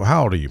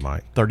 How old are you,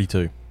 Mike?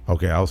 32.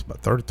 Okay, I was about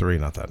 33,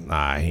 and I thought,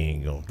 nah,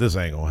 this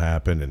ain't gonna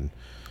happen, and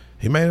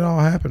he made it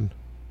all happen.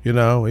 He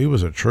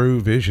was a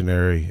true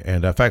visionary,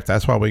 and in fact,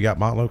 that's why we got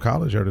Montlow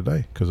College there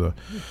today, because of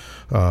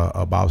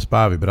Bob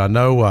Spivey. But I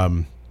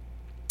know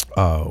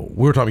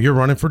we were talking. You're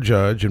running for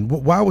judge, and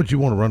why would you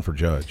want to run for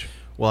judge?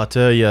 Well, I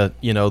tell you,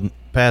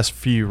 past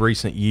few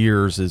recent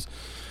years is.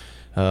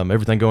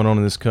 Everything going on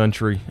in this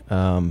country,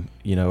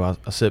 I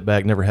sit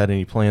back, never had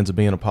any plans of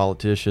being a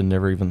politician,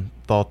 never even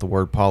thought the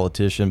word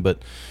politician, but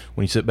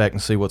when you sit back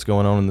and see what's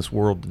going on in this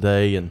world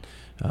today, and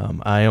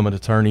I am an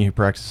attorney who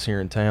practices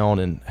here in town,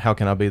 and how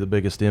can I be the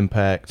biggest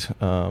impact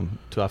to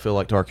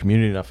our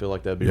community, and I feel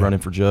like that'd be running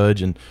for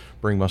judge and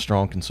bring my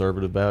strong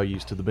conservative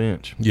values to the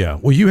bench. Yeah,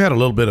 well, you had a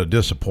little bit of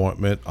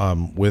disappointment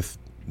with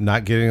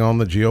not getting on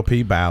the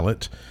GOP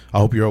ballot. I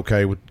hope you're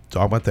okay with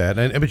talking about that,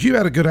 but you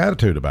had a good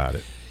attitude about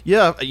it.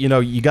 Yeah,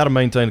 you got to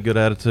maintain a good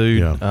attitude.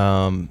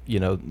 Yeah.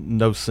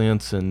 No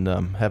sense in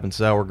having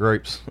sour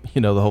grapes,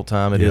 the whole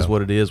time. It is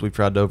what it is. We've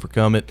tried to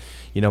overcome it.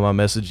 My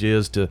message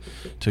is to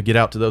get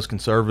out to those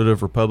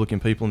conservative Republican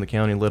people in the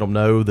county and let them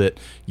know that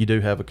you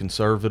do have a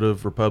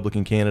conservative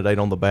Republican candidate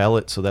on the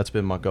ballot. So that's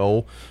been my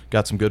goal.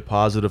 Got some good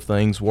positive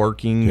things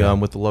working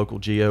with the local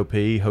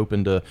GOP,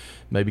 hoping to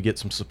maybe get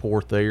some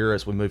support there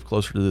as we move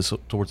closer to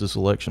towards this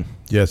election.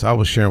 Yes, I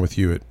was sharing with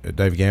you at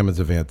Dave Gammon's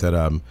event that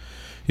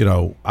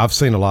I've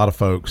seen a lot of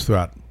folks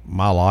throughout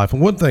my life,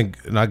 and one thing,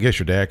 and I guess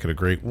your dad could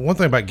agree, one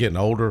thing about getting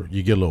older,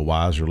 you get a little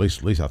wiser, at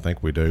least I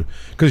think we do,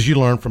 because you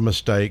learn from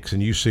mistakes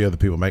and you see other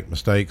people make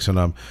mistakes,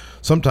 and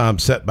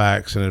sometimes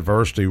setbacks and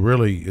adversity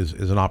really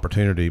is an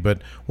opportunity.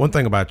 But one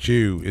thing about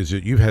you is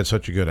that you've had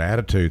such a good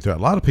attitude throughout.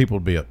 A lot of people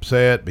would be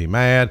upset, be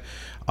mad.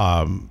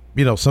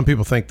 Some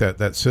people think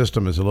that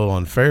system is a little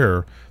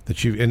unfair,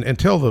 that and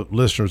tell the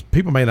listeners,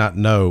 people may not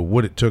know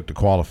what it took to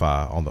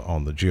qualify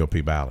on the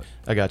GOP ballot.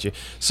 I got you.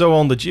 So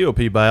on the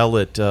GOP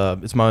ballot,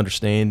 it's my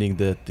understanding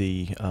that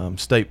the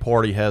state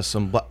party has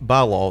some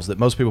bylaws that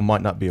most people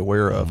might not be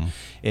aware of. Mm-hmm.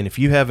 And if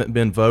you haven't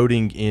been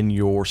voting in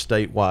your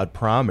statewide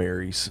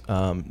primaries,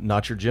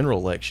 not your general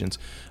elections,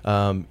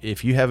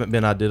 if you haven't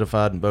been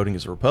identified and voting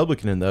as a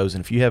Republican in those,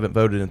 and if you haven't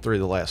voted in 3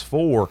 of the last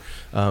 4,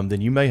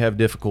 then you may have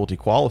difficulty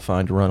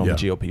qualifying to run on the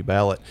GOP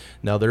ballot.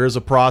 Now, there is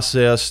a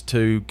process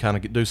to kind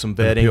of do some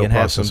vetting and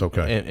have some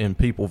and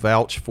people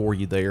vouch for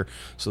you there.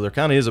 So there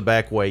kind of is a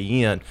back way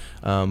in.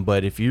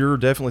 But if you're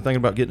definitely thinking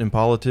about getting in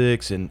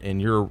politics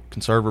and you're a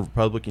conservative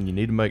Republican, you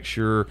need to make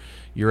sure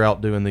you're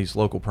out doing these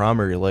local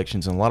primary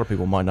elections, and a lot of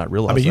people might not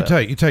realize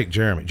that. You take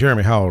Jeremy.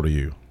 Jeremy, how old are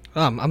you?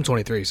 I'm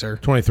 23, sir.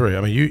 23.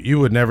 I mean, you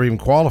would never even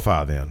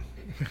qualify then.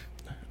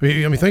 I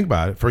mean, think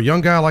about it. For a young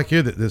guy like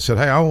you that said,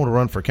 hey, I want to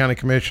run for county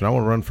commission, I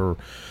want to run for,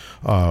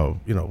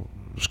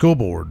 school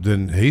board,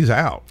 then he's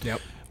out.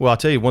 Yep. Well, I'll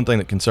tell you one thing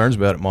that concerns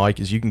me about it, Mike,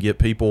 is you can get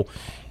people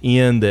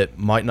in that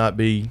might not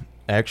be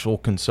actual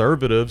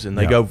conservatives, and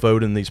they go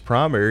vote in these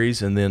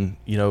primaries, and then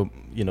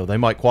they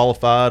might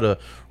qualify to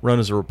run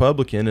as a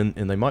Republican,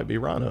 and they might be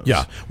rhinos.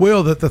 Yeah.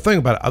 Well, the thing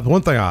about it,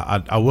 one thing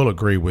I will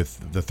agree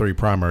with the 3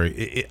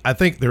 primary. I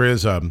think there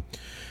is a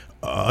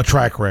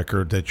track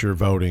record that you're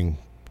voting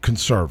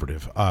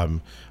conservative.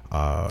 And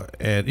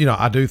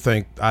I do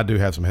think I do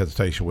have some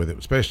hesitation with it,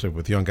 especially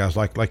with young guys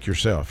like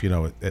yourself.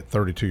 At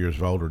 32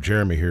 years old, or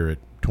Jeremy here at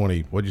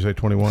 20. What'd you say?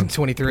 21.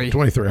 23.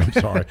 23. I'm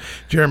sorry.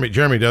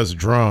 Jeremy does the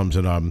drums,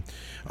 and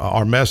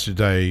our message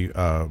today,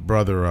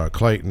 brother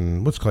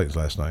Clayton. What's Clayton's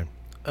last name?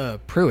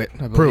 Pruitt. I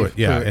believe. Pruitt.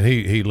 Yeah, and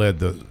he led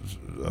the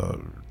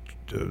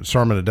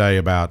sermon today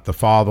about the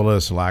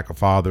fatherless and lack of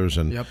fathers,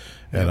 and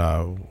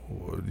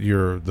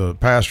the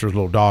pastor's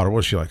little daughter.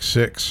 What's she, like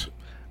 6?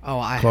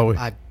 Oh, Chloe?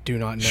 I do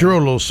not know. She wrote a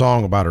little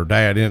song about her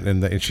dad,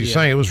 and she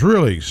sang. It was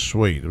really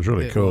sweet. It was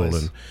really cool.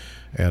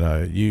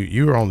 And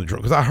you were on the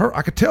drum, because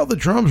I could tell the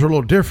drums were a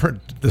little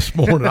different this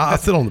morning. I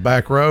sit on the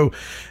back row,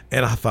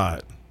 and I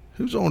thought,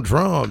 who's on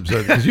drums?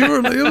 Because you were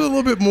a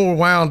little bit more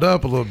wound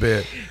up a little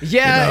bit.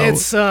 Yeah,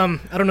 it's I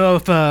don't know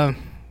if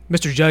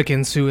Mr.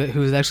 Judkins, who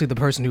is actually the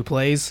person who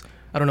plays,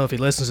 I don't know if he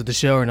listens to the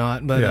show or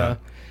not, but I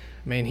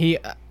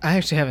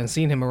actually haven't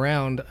seen him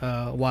around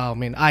a while. I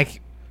mean, I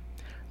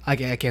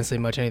can't say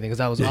much anything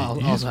because I also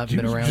haven't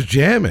been around. Just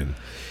jamming.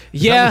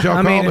 Yeah,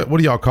 what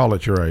do y'all call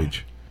it your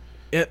age?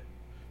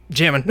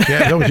 Jamming. Yeah,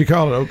 that's what you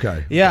call it.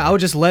 Okay. Yeah, I was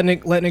just letting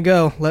it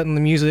go, letting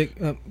the music,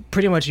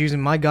 pretty much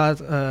using my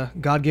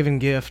God-given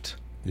gift.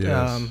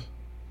 Yes.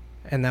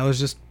 And that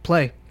was just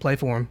play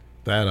for him.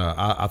 That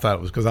I thought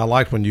it was because I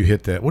liked when you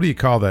hit that. What do you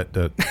call that?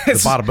 The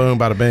bada boom,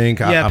 bada bing.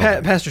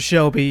 Pastor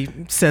Shelby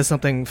says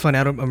something funny.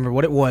 I don't remember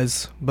what it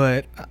was,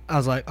 but I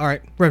was like, all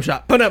right, rim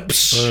shot, put up.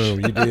 Boom,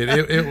 you did.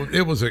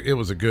 It was a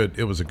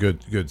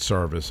good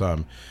service.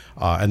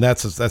 And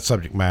that's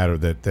subject matter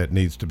that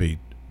needs to be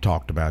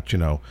talked about.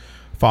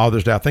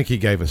 Father's Day, I think he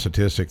gave a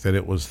statistic that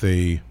it was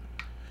the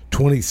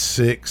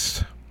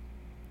 26th,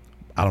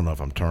 I don't know if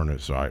I'm turning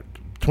this right,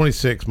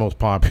 26th most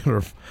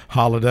popular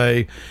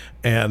holiday.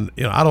 And,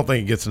 I don't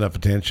think it gets enough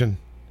attention.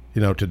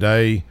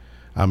 Today,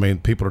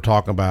 people are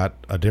talking about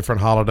a different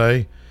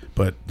holiday,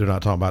 but they're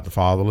not talking about the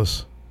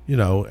fatherless,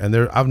 and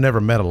I've never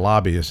met a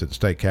lobbyist at the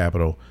state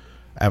capitol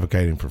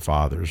advocating for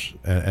fathers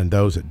and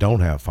those that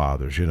don't have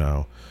fathers,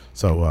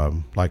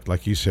 So,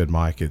 like you said,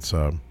 Mike, it's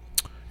a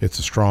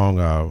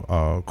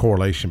strong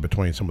correlation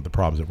between some of the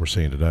problems that we're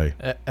seeing today.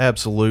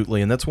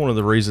 Absolutely, and that's one of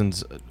the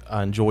reasons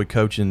I enjoy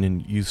coaching in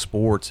youth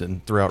sports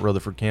and throughout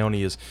Rutherford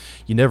County is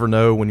you never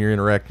know when you're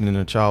interacting in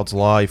a child's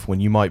life when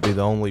you might be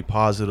the only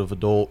positive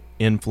adult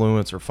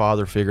influence or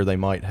father figure they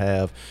might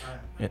have.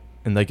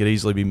 and they could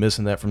easily be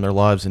missing that from their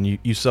lives, and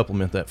you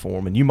supplement that for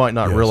them. And you might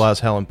not realize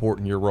how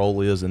important your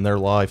role is in their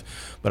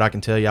life, but I can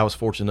tell you I was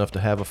fortunate enough to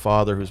have a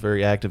father who's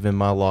very active in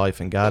my life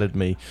and guided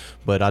me.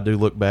 But I do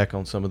look back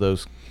on some of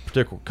those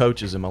particular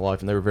coaches in my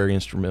life, and they were very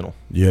instrumental.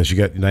 Yes, you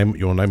want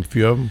to name a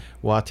few of them?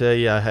 Well, I tell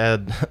you, I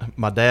had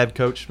my dad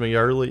coached me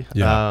early.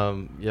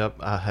 Yeah.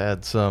 I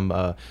had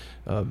some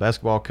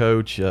basketball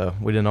coach.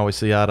 We didn't always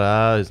see eye to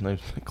eye. His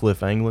name's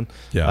Cliff England.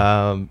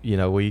 Yeah.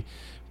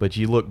 But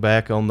you look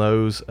back on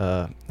those,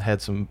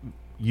 had some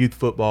youth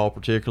football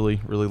particularly,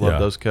 really loved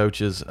those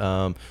coaches.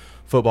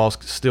 Football's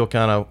still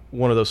kind of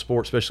one of those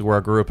sports, especially where I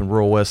grew up in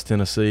rural West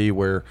Tennessee,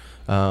 where,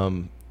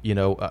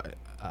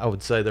 I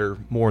would say they're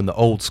more in the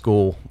old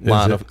school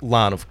line of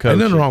coaching. Ain't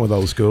nothing wrong with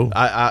old school.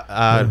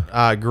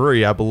 I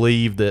agree. I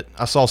believe that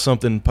I saw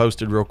something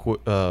posted real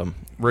quick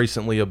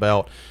recently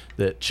about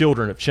that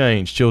children have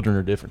changed. Children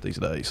are different these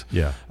days.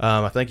 Yeah.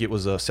 I think it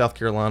was South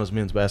Carolina's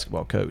men's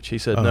basketball coach. He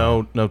said,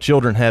 no,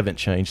 children haven't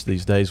changed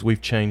these days.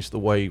 We've changed the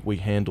way we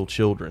handle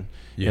children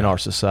in our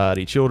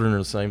society. Children are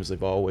the same as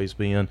they've always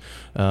been.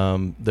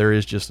 There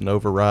is just an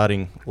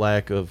overriding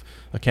lack of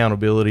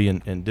accountability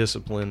and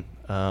discipline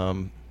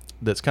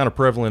that's kind of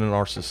prevalent in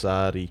our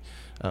society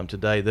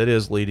today that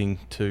is leading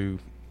to,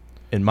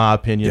 in my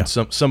opinion,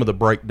 some of the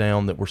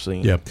breakdown that we're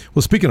seeing. Yeah.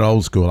 Well, speaking of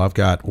old school, I've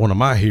got one of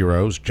my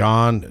heroes,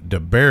 John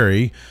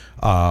DeBerry,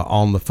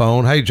 on the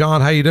phone. Hey,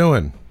 John, how you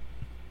doing?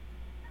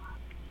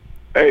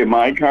 Hey,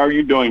 Mike, how are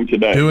you doing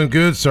today? Doing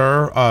good,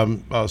 sir.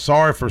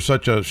 Sorry for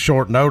such a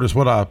short notice.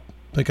 I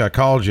think I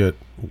called you at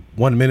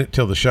 1 minute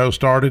till the show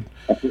started,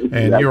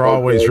 and you're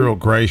always real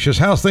gracious.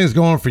 How's things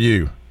going for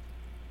you?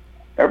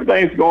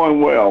 Everything's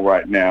going well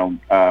right now.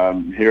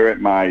 Here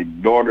at my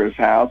daughter's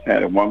house,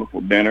 had a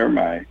wonderful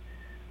dinner.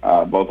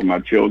 Both of my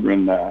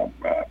children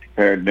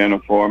prepared dinner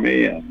for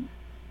me, and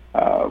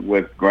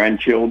with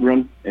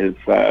grandchildren, it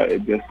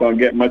just don't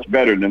get much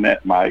better than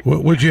that, Mike.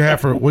 What'd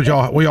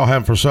y'all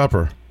have for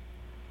supper?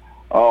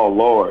 Oh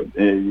Lord,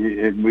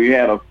 we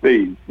had a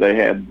feast. They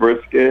had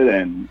brisket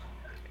and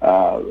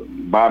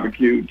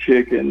barbecue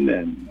chicken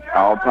and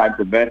all types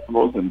of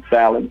vegetables and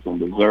salads and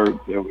desserts.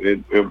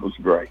 It was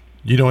great.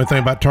 You know anything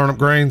about turnip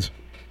greens?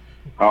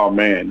 Oh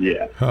man,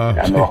 yeah.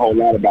 I know a whole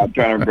lot about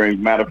turnip greens.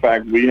 Matter of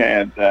fact, we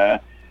had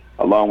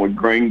along with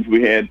greens,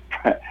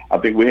 I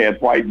think we had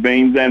white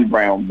beans and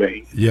brown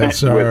beans. Yes,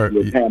 sir.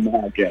 with ham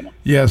hock in them.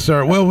 Yes,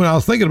 sir. Well, when I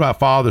was thinking about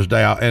Father's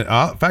Day, in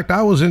fact,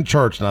 I was in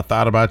church and I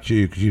thought about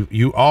you because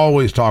you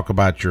always talk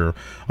about your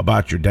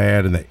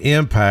dad and the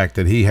impact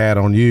that he had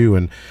on you,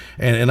 and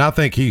I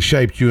think he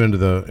shaped you into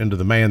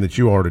the man that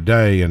you are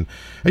today. And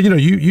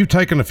you've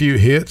taken a few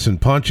hits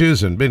and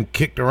punches and been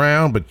kicked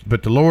around,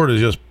 but the Lord has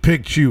just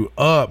picked you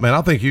up, man.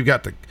 I think you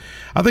got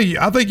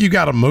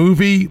a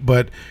movie,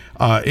 but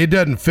it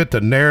doesn't fit the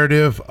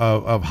narrative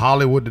of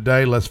Hollywood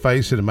today. Let's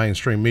face it, in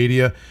mainstream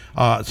media.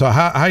 So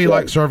how you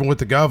like serving with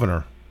the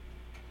governor?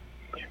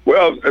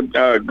 Well,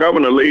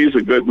 Governor Lee's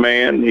a good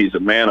man. He's a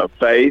man of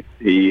faith.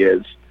 He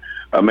is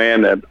a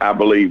man that I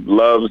believe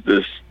loves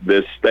this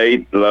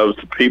state, loves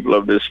the people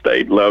of this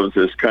state, loves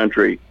this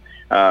country.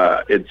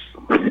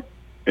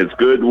 It's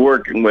good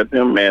working with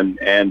him, and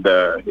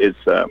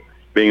it's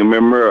being a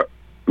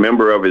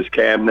member of his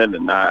cabinet,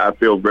 and I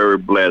feel very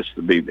blessed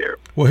to be there.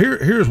 Well,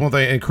 here's one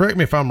thing, and correct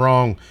me if I'm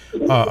wrong,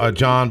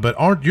 John, but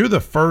aren't you the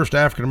first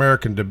African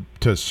American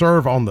to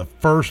serve on the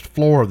first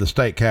floor of the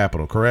state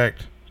capitol,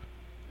 correct?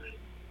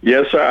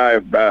 Yes,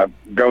 sir.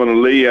 Governor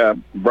Lee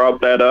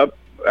brought that up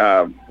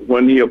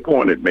when he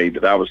appointed me,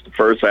 that I was the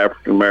first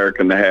African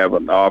American to have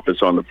an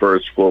office on the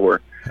first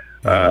floor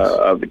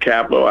of the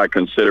capitol. I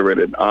consider it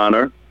an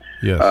honor.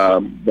 Yes.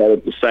 But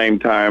at the same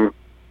time,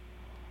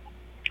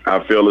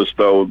 I feel as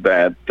though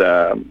that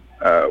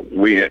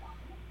we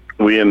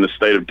in the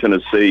state of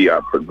Tennessee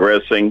are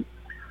progressing.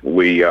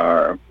 We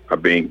are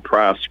being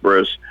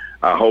prosperous.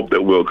 I hope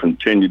that we'll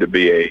continue to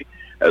be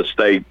a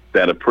state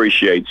that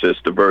appreciates this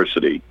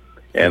diversity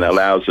and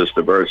allows this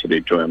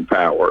diversity to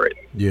empower it.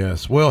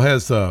 Yes. Well,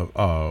 has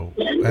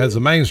the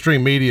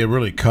mainstream media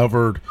really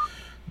covered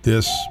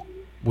this,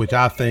 which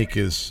I think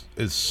is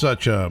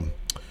such a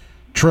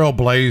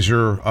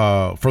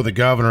trailblazer for the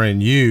governor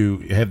and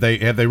you? Have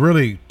they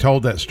really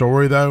told that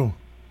story though?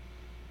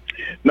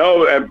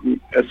 No,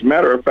 as a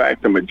matter of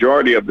fact, the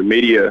majority of the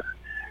media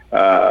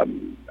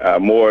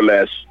more or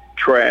less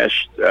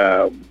trashed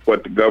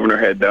what the governor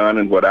had done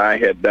and what I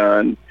had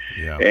done,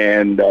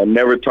 and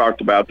never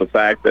talked about the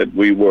fact that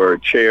we were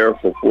chair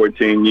for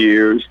 14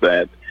 years,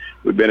 that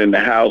we've been in the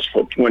House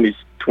for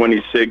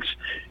 26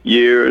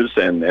 years,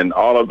 and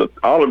all of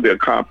the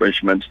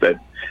accomplishments that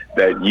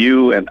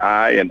you and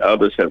I and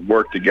others have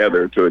worked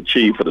together to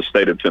achieve for the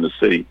state of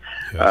Tennessee.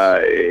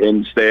 Yes.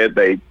 Instead,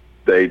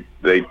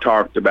 they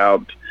talked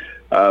about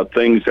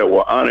things that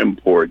were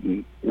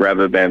unimportant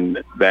rather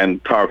than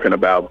talking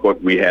about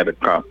what we had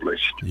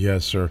accomplished.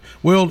 Yes, sir.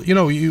 Well,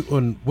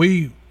 when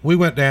we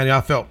went down,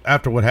 I felt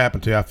after what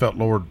happened to you, I felt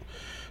Lord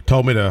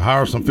told me to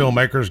hire some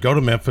filmmakers, go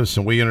to Memphis,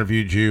 and we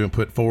interviewed you and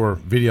put 4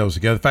 videos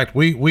together. In fact,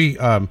 we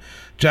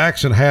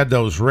Jackson had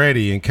those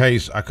ready in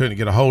case I couldn't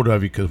get a hold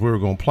of you because we were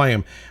going to play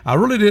them. I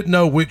really didn't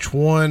know which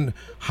one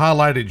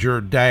highlighted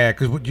your dad,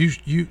 because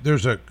you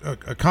there's a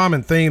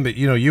common theme that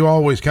you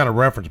always kind of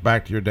reference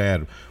back to your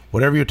dad.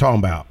 Whatever you're talking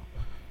about,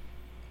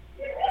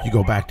 you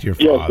go back to your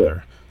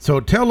father. So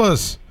tell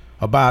us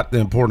about the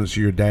importance of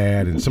your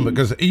dad and some,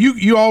 because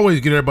you always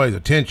get everybody's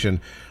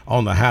attention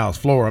on the House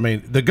floor. I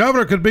mean, the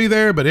governor could be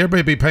there, but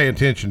everybody be paying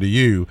attention to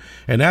you,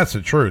 and that's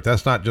the truth.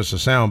 That's not just a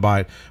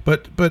soundbite.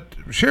 But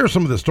share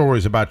some of the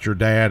stories about your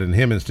dad and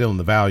him instilling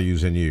the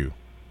values in you.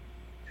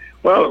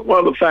 Well,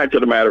 the fact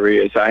of the matter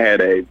is, I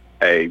had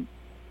a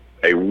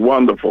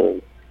wonderful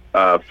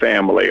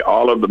family.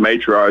 All of the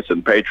matriarchs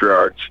and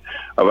patriarchs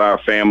of our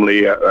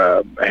family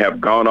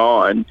have gone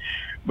on.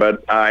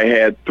 But I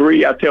had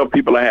 3, I tell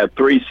people I had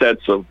 3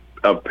 sets of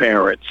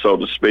parents, so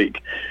to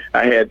speak.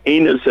 I had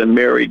Enos and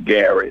Mary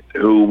Garrett,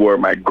 who were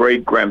my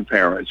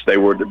great-grandparents. They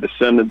were the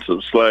descendants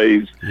of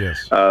slaves.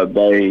 Yes.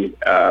 They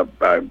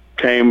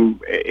came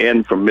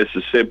in from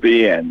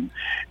Mississippi and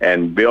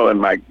built,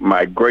 and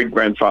my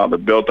great-grandfather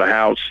built a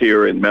house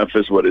here in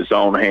Memphis with his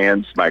own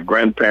hands. My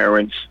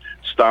grandparents,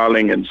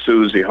 Starling and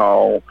Susie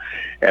Hall,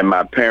 and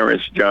my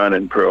parents, John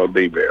and Pearl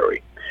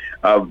DeBerry.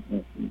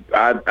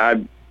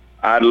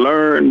 I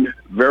learned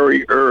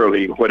very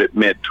early what it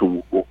meant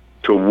to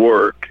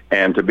work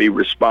and to be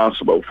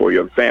responsible for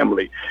your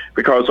family,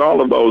 because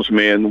all of those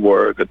men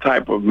were the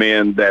type of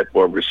men that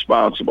were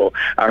responsible.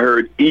 I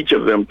heard each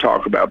of them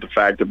talk about the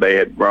fact that they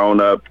had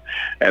grown up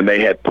and they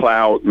had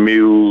plowed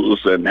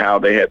mules and how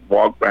they had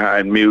walked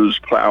behind mules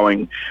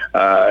plowing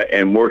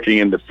and working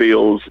in the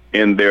fields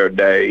in their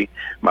day.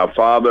 My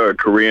father, a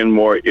Korean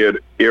War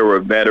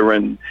era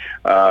veteran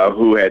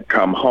who had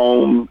come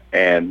home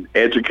and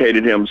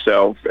educated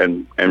himself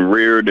and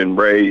reared and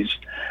raised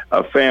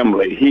a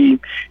family.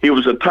 He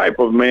was a type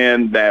of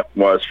man that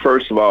was,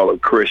 first of all, a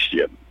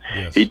Christian.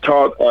 Yes. He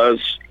taught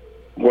us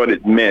what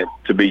it meant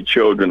to be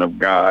children of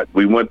God.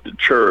 We went to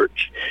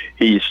church.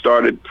 He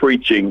started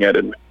preaching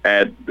when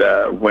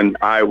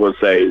I was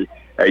a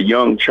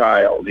young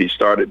child. He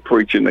started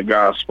preaching the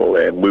gospel,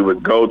 and we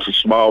would go to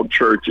small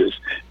churches,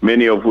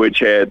 many of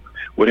which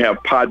would have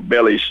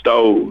potbelly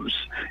stoves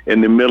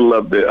in the middle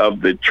of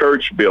the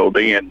church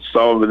building, and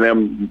some of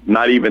them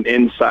not even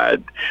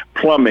inside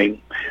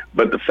plumbing.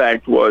 But the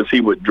fact was,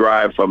 he would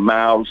drive for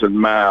miles and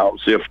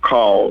miles, if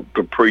called,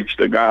 to preach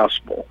the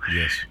gospel.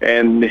 Yes.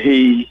 And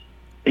he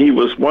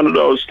was one of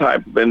those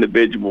type of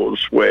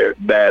individuals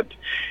that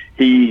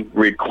he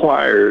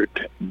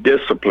required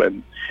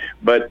discipline,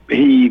 but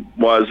he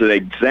was an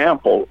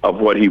example of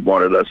what he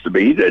wanted us to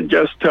be. He didn't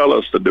just tell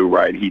us to do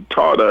right. He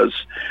taught us,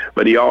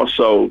 but he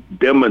also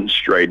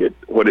demonstrated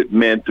what it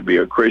meant to be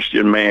a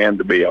Christian man,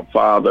 to be a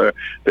father,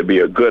 to be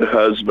a good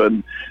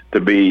husband, to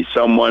be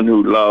someone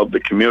who loved the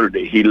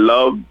community. He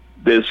loved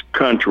this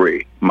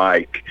country,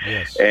 Mike.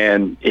 Yes.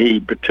 And he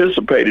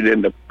participated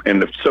in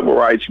the civil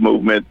rights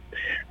movement.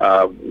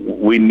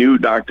 We knew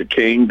Dr.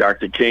 King.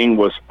 Dr. King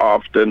was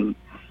often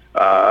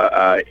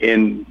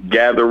in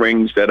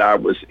gatherings that I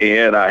was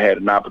in. I had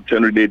an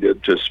opportunity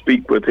to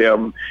speak with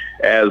him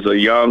as a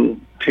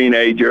young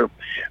teenager.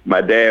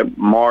 My dad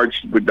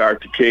marched with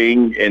Dr.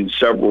 King in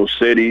several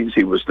cities.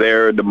 He was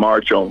there to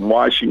march on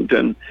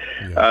Washington.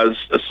 Yeah.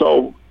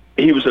 So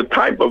he was a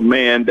type of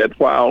man that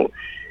while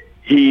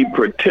he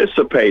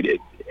participated,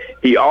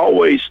 he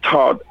always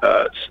taught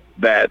us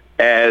that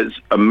as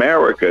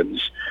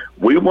Americans,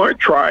 we weren't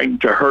trying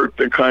to hurt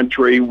the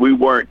country. We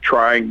weren't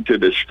trying to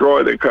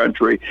destroy the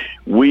country.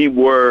 We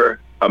were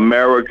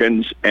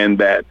Americans, and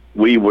that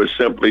we were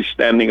simply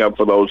standing up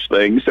for those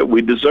things that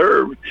we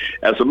deserved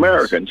as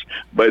Americans,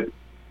 but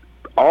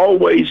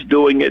always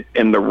doing it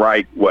in the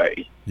right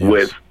way.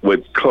 Yes.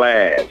 with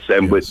class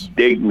and yes. with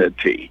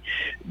dignity.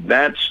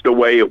 That's the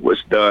way it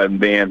was done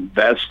then.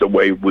 That's the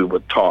way we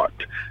were taught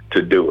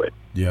to do it.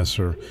 Yes,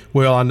 sir.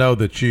 Well, I know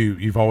that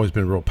you've always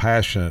been real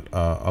passionate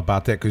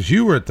about that, because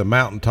you were at the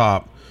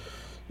mountaintop.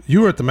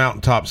 You were at the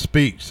mountaintop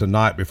speech the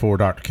night before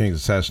Dr. King's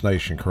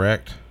assassination,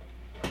 correct?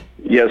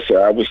 Yes,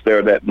 sir. I was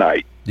there that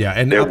night. Yeah,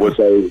 and it was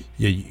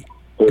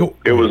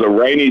it was a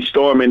rainy,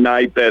 stormy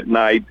night that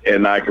night,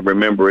 and I can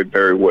remember it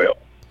very well.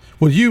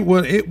 Well,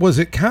 was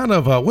it kind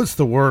of what's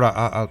the word?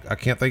 I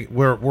can't think.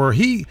 Where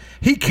he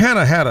kind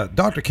of had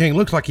Dr. King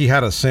looks like he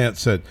had a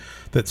sense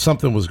that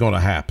something was going to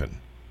happen.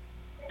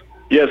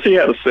 Yes, he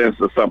had a sense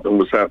that something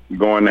was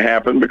going to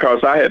happen,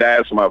 because I had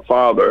asked my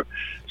father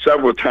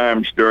several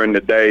times during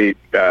the day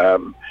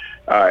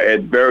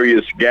at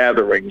various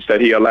gatherings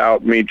that he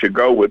allowed me to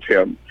go with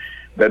him,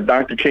 that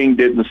Dr. King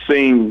didn't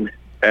seem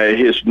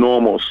his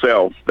normal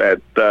self,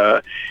 that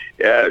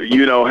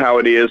you know how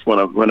it is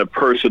when a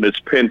person is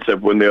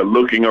pensive, when they're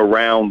looking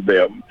around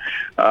them,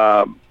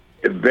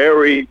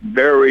 very,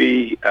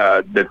 very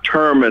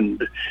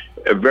determined,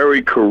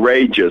 very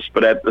courageous,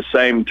 but at the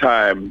same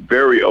time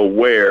very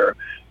aware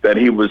that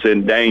he was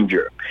in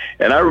danger.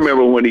 And I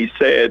remember when he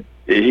said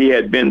he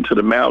had been to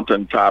the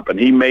mountaintop, and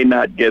he may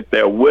not get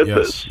there with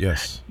us.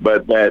 Yes.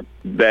 But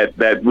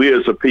that we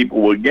as a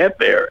people will get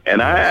there.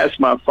 And I asked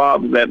my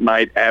father that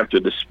night after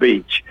the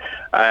speech,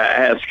 I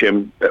asked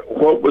him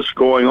what was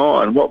going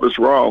on, what was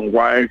wrong,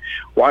 why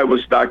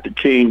was Dr.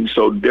 King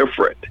so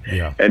different?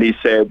 Yeah. And he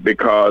said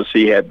because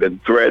he had been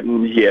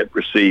threatened, he had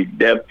received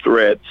death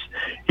threats,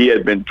 he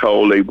had been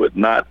told he would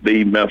not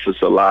leave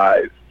Memphis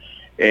alive,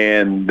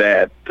 and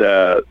that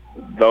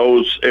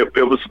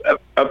it was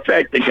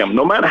affecting him.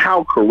 No matter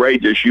how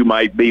courageous you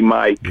might be,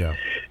 Mike. Yeah.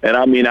 And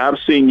I mean, I've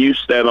seen you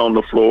stand on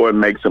the floor and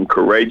make some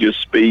courageous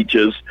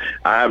speeches.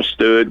 I've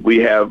stood. We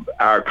have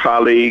our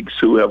colleagues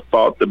who have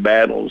fought the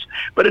battles.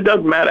 But it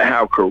doesn't matter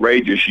how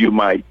courageous you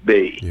might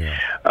be.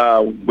 Yeah.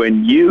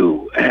 When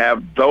you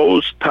have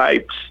those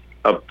types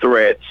of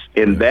threats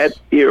in that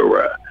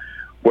era,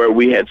 where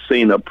we had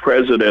seen a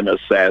president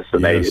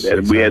assassinated,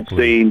 and we had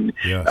seen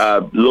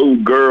little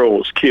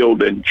girls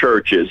killed in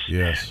churches.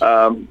 Yes.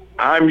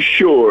 I'm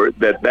sure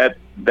that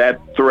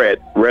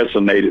threat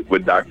resonated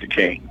with Dr.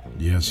 King.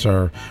 Yes,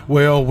 sir.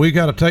 Well, we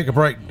got to take a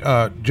break.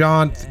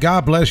 John,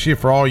 God bless you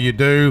for all you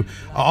do.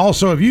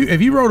 Also,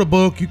 if you wrote a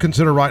book, you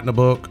consider writing a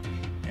book?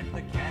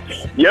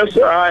 Yes,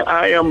 sir.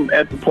 I am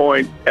at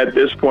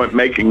this point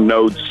making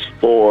notes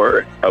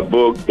for a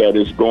book that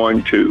is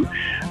going to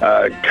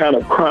kind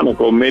of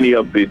chronicle many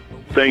of the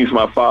things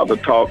my father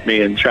taught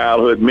me in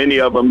childhood, many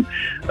of them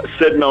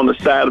sitting on the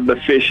side of the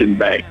fishing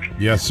bank.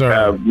 Yes, sir.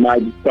 Some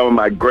of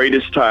my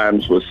greatest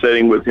times was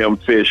sitting with him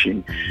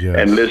fishing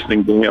and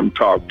listening to him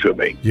talk to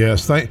me.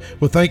 Yes.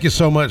 Thank you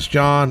so much,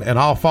 John, and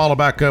I'll follow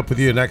back up with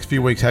you the next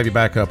few weeks, have you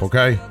back up,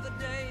 okay?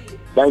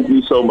 Thank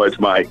you so much,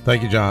 Mike.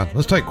 Thank you, John.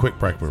 Let's take a quick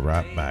break. We're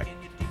right back.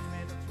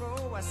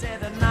 I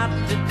said, not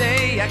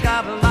today, I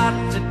got a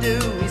lot to do.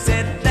 He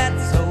said,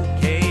 that's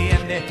okay.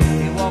 And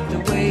he walked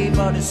away,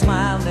 but his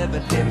smile never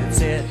dimmed.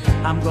 Said,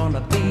 I'm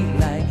gonna be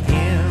like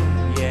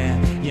him.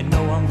 Yeah, you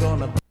know I'm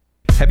gonna.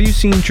 Have you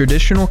seen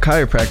traditional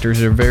chiropractors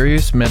or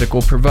various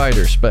medical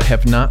providers but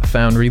have not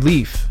found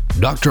relief?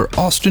 Dr.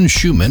 Austin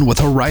Schumann with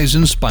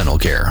Horizon Spinal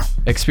Care.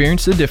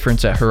 Experience the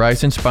difference at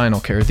Horizon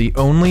Spinal Care, the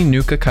only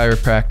NUCA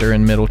chiropractor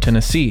in Middle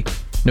Tennessee.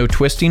 No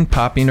twisting,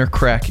 popping, or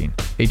cracking.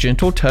 A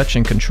gentle touch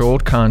and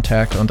controlled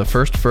contact on the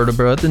first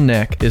vertebra of the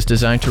neck is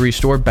designed to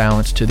restore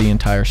balance to the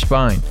entire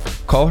spine.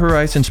 Call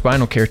Horizon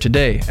Spinal Care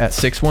today at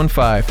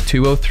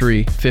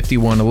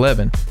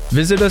 615-203-5111.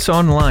 Visit us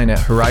online at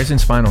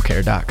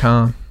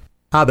horizonspinalcare.com.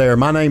 Hi there,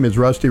 my name is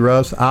Rusty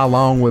Russ. I,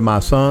 along with my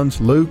sons,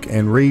 Luke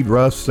and Reed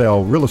Russ,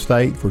 sell real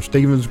estate for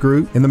Stevens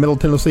Group in the Middle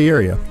Tennessee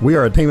area. We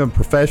are a team of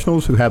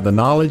professionals who have the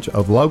knowledge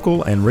of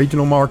local and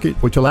regional market,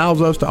 which allows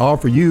us to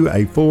offer you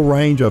a full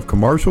range of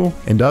commercial,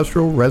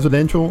 industrial,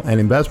 residential, and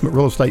investment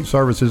real estate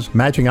services,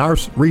 matching our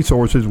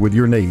resources with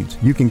your needs.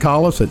 You can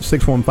call us at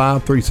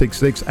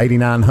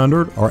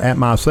 615-366-8900 or at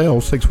my cell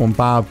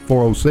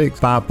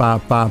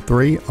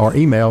 615-406-5553 or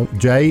email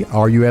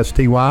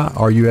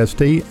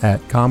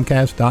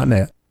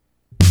jrustyrust@comcast.net.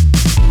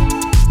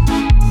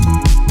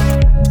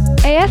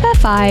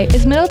 AFFI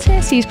is Middle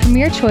Tennessee's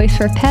premier choice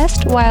for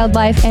pest,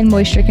 wildlife, and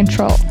moisture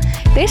control.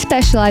 They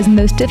specialize in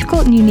those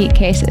difficult and unique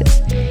cases.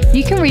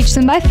 You can reach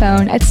them by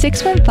phone at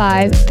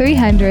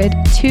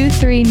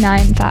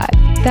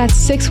 615-300-2395. That's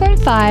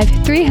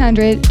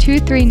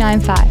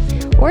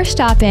 615-300-2395. Or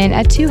stop in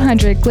at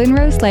 200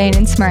 Glenrose Lane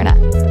in Smyrna.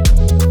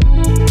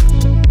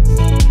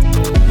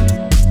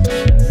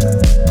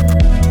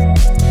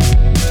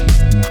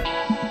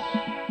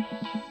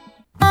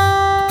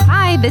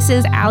 This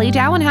is Allie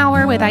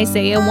Dowenhauer with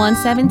Isaiah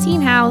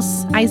 117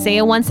 House.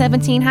 Isaiah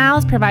 117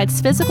 House provides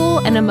physical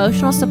and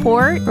emotional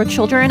support for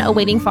children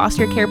awaiting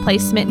foster care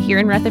placement here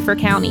in Rutherford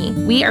County.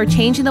 We are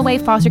changing the way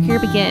foster care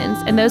begins,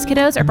 and those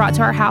kiddos are brought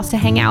to our house to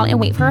hang out and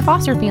wait for a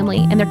foster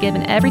family, and they're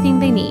given everything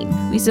they need.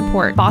 We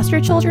support foster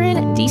children,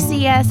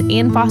 DCS,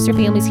 and foster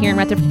families here in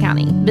Rutherford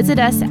County. Visit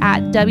us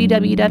at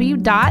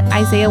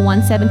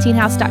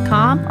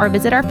www.isaiah117house.com or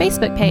visit our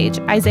Facebook page,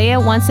 Isaiah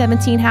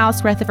 117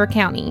 House, Rutherford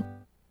County.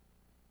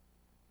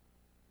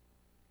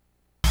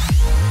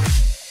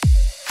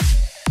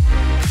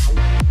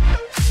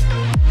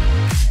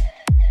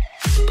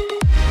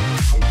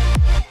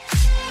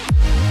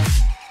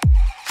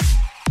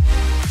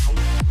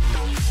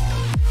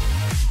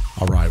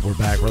 All right, we're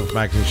back. Rutherford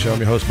Magazine Show. I'm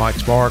your host, Mike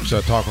Sparks,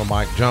 talking with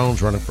Mike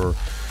Jones, running for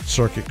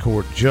Circuit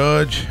Court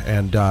Judge.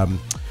 And I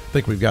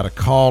think we've got a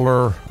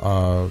caller.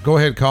 Go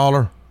ahead,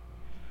 caller.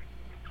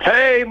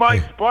 Hey,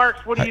 Mike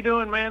Sparks. What are you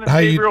doing, man? It's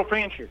Gabriel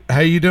Fincher. How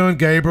you doing,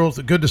 Gabriel? It's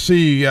good to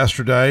see you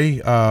yesterday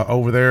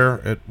over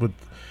there with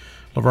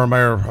Laverne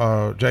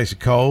Mayor J.C.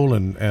 Cole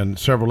and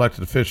several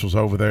elected officials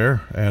over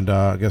there. And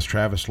I guess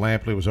Travis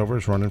Lampley was over.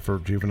 He's running for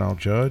juvenile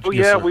judge. Oh,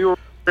 yeah, we were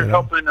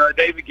helping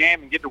David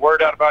Gammon get the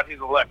word out about his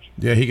election.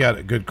 Yeah, he got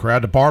a good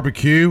crowd. The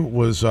barbecue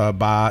was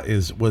by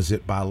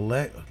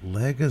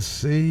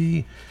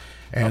Legacy,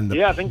 and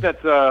I think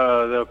that's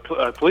the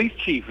police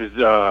chief is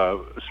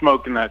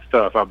smoking that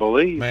stuff, I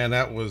believe. Man,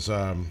 that was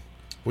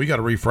we got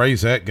to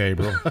rephrase that,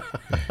 Gabriel.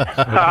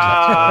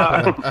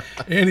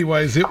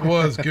 Anyways, it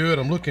was good.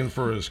 I'm looking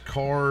for his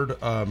card.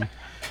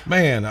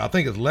 man, I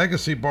think it's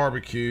Legacy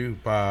Barbecue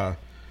by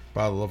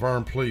the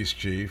Laverne Police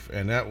Chief,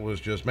 and that was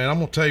just, man, I'm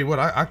gonna tell you what,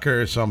 I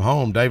carried some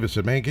home. David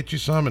said, man, get you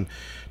some and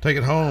take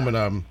it home.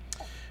 And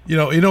you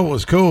know what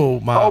was cool?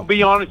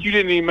 Be honest, you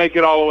didn't even make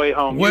it all the way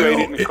home. Well, you ate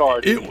it in the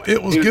car.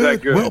 It was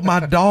good. Well,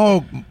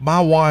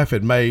 my wife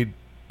had made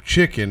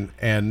chicken,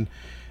 and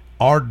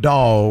our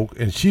dog,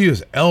 and she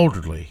is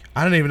elderly.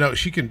 I didn't even know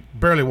she can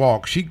barely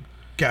walk. She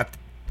took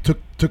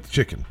the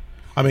chicken.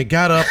 I mean,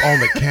 got up on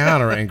the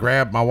counter and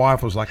grabbed. My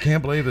wife was like,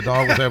 "Can't believe the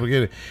dog was able to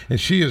get it," and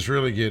she is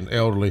really getting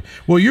elderly.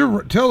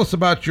 Well, tell us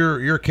about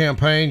your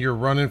campaign. You're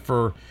running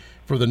for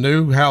the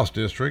new House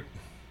district.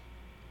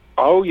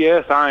 Oh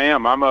yes, I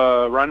am. I'm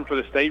running for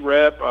the state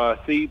rep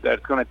seat.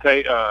 That's going to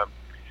take.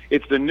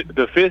 It's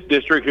the 5th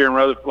district here in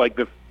Rutherford, like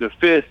the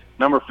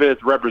number 5th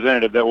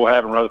representative that we'll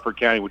have in Rutherford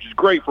County, which is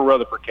great for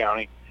Rutherford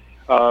County.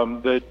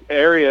 The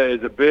area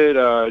is a bit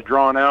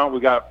drawn out. We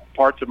got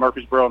parts of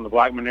Murfreesboro in the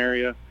Blackman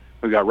area.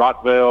 We got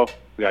Rockville,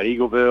 we got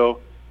Eagleville,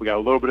 we got a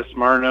little bit of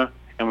Smyrna,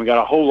 and we got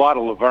a whole lot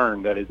of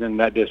Laverne that is in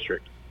that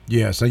district.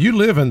 Yeah, so you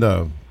live in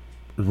the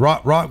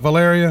Rockville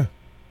area?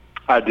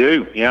 I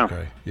do, yeah.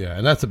 Okay, yeah,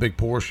 and that's a big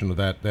portion of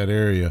that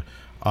area.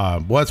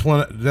 That's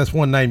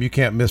one name you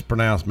can't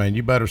mispronounce, man.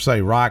 You better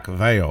say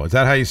Rockvale. Is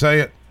that how you say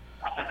it?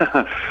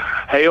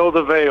 Hail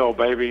the Vale,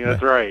 baby.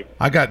 That's right.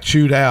 I got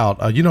chewed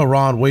out. You know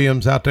Ron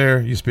Williams out there?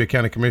 Used to be a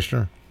county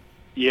commissioner.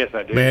 Yes,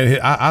 I do. Man,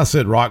 I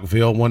said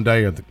Rockville one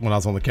day when I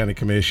was on the county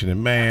commission,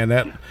 and man,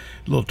 that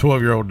little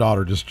 12-year-old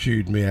daughter just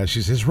chewed me out.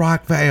 She says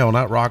Rockvale,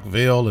 not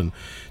Rockville, and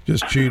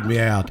just chewed me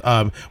out.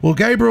 Well,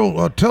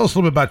 Gabriel, tell us a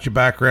little bit about your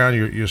background.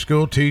 You're a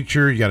school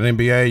teacher. You got an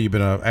MBA. You've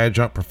been an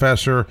adjunct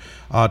professor.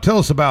 Tell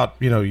us about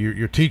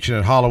you're teaching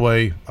at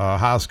Holloway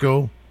High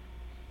School.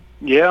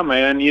 Yeah,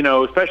 man.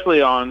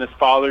 Especially on this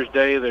Father's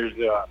Day, there's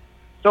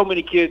so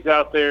many kids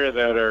out there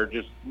that are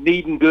just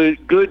needing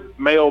good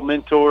male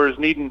mentors,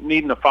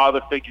 needing a father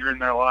figure in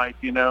their life,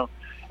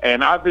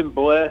 And I've been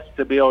blessed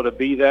to be able to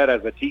be that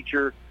as a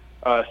teacher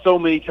so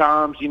many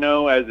times,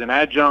 as an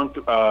adjunct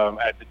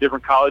at the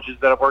different colleges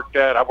that I've worked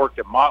at. I've worked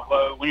at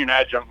Motlow. When you're an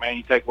adjunct, man,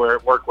 you take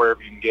work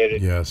wherever you can get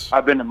it. Yes.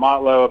 I've been to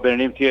Motlow. I've been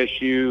at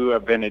MTSU.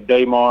 I've been at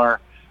Daymar.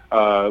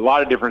 A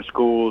lot of different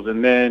schools.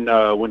 And then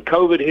when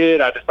COVID hit,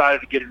 I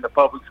decided to get into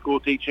public school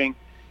teaching.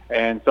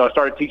 And so I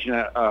started teaching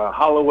at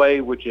Holloway,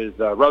 which is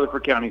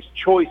Rutherford County's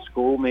choice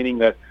school, meaning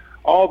that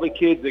all the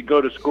kids that go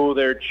to school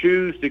there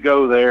choose to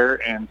go there.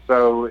 And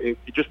so it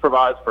just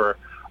provides for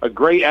a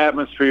great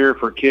atmosphere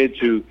for kids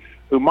who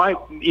might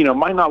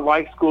not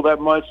like school that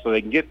much, so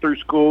they can get through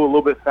school a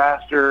little bit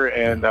faster.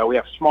 And we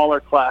have smaller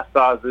class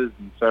sizes.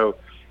 And so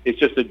it's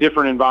just a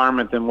different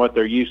environment than what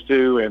they're used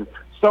to. And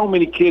so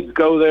many kids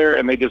go there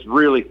and they just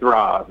really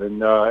thrive.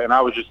 And I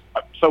was just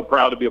so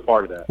proud to be a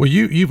part of that. Well,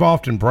 you've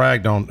often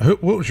bragged on,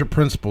 what was your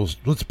principal's,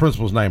 what's the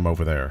principal's name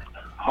over there?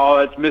 Oh,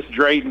 that's Miss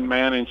Drayton,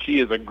 man, and she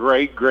is a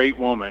great, great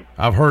woman.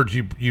 I've heard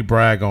you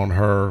brag on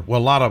her.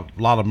 Well, a lot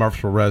of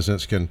Murfreesboro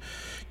residents can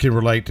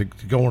relate to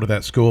going to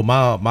that school.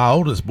 My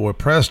oldest boy,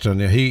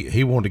 Preston,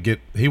 he wanted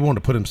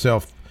to put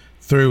himself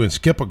through and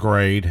skip a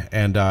grade,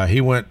 and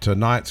he went to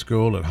night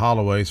school at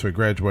Holloway, so he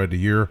graduated a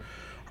year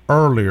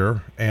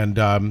earlier, and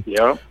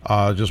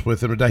just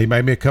with him today, he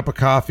made me a cup of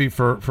coffee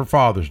for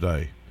Father's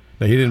Day.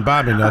 Now, he didn't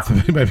buy me nothing.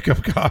 He made me a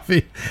cup of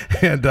coffee,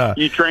 and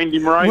you trained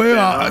him right.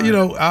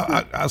 Well,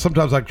 I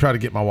sometimes I try to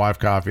get my wife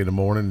coffee in the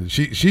morning. And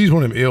she's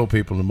one of them ill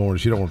people in the morning.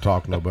 She don't want to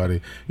talk to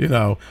nobody.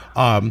 But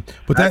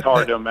that's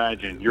hard to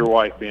imagine your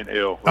wife being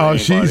ill. Oh,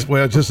 she's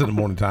just in the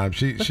morning time.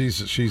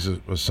 She's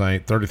a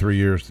saint. 33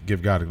 years. To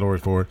give God the glory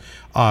for it.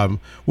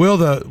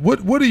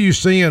 What are you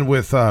seeing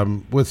with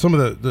some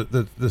of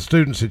the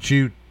students that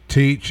you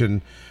teach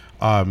and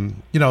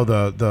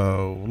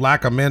the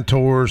lack of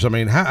mentors? I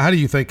mean, how do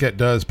you think that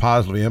does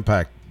positively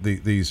impact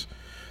these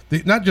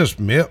not just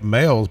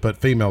males but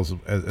females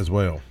as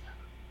well?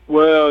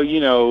 Well,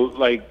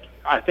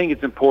 I think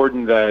it's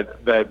important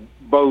that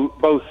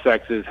both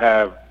sexes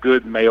have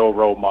good male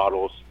role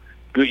models.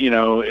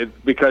 Good,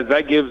 because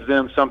that gives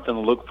them something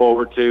to look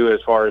forward to.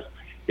 As far as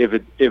if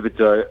it's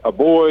a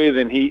boy,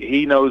 then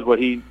he knows what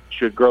he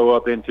should grow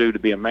up into to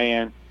be a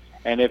man.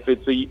 And if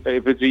it's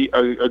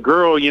a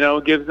girl,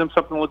 it gives them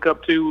something to look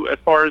up to as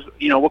far as,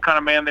 what kind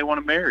of man they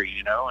want to marry,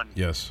 And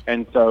yes.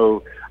 And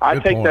so I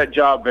take that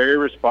job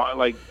very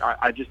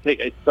I just think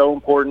it's so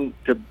important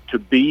to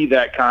be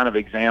that kind of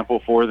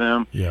example for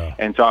them. Yeah.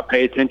 And so I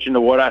pay attention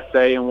to what I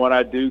say and what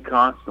I do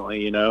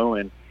constantly,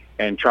 and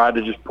try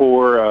to just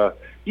pour,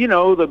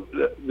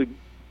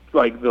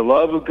 the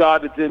love of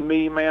God that's in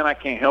me, man. I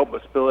can't help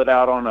but spill it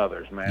out on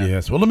others, man.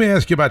 Yes. Well, let me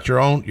ask you about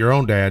your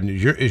own dad.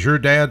 Is your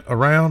dad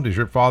around? Is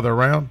your father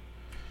around?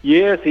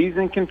 Yes, he's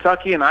in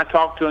Kentucky, and I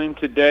talked to him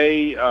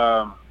today.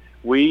 My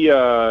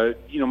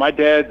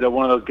dad's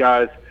one of those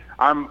guys.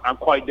 I'm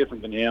quite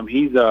different than him.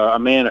 He's a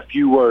man of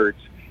few words,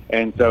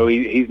 and so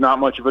he's not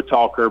much of a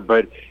talker.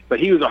 But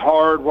he was a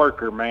hard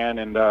worker, man,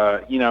 and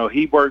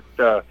he worked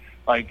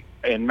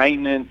in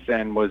maintenance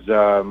and was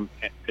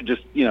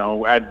just,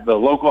 at the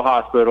local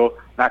hospital.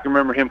 And I can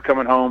remember him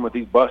coming home with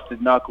these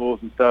busted knuckles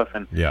and stuff.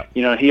 And,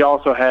 he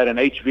also had an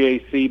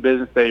HVAC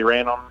business that he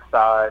ran on the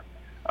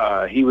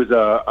side. He was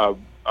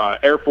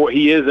Air Force.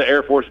 He is an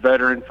Air Force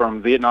veteran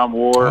from Vietnam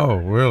War. Oh,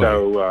 really?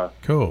 So,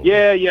 cool.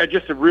 Yeah,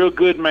 just a real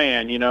good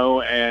man,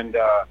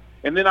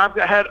 and then I've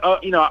had,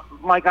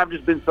 Mike, I've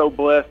just been so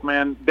blessed,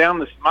 man.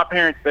 My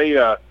parents,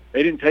 they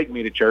didn't take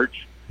me to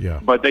church. Yeah.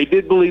 But they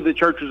did believe the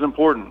church was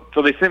important,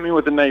 so they sent me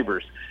with the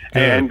neighbors.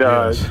 And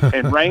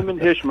and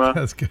Raymond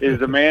Hishma is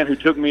the man who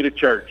took me to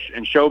church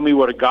and showed me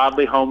what a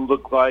godly home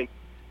looked like,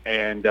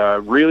 and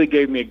really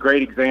gave me a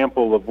great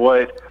example of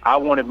what I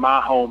wanted my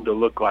home to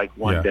look like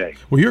one day.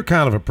 Well, you're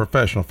kind of a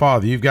professional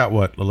father. You've got,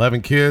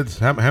 11 kids?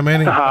 How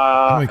many?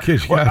 How many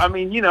kids you got? I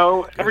mean,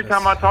 every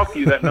time I talk to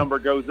you, that number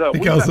goes up.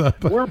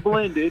 We're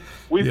blended.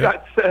 We've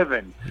got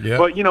 7. Yep.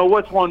 But,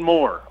 what's one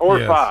more? Or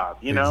 5,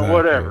 exactly.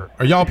 Whatever.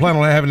 Are y'all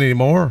planning on having any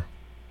more?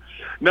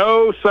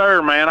 No,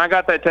 sir, man. I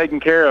got that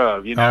taken care of,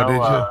 Oh, did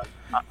you?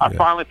 I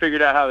finally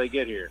figured out how they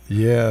get here.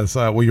 Yes.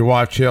 Well, your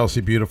wife, Chelsea,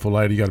 beautiful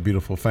lady. You got a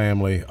beautiful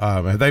family.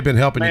 Have they been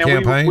helping you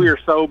campaign? We are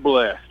so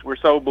blessed. We're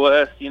so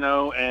blessed,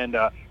 and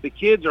the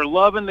kids are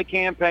loving the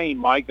campaign,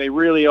 Mike. They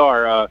really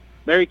are.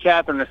 Mary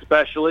Catherine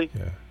especially.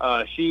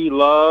 Yeah. She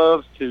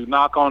loves to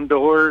knock on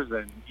doors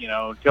and,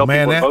 tell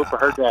people to vote for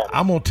her dad.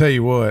 I'm going to tell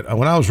you what.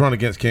 When I was running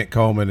against Kent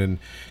Coleman, and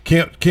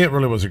Kent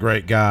really was a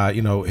great guy.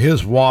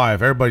 His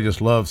wife, everybody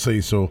just loved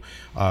Cecil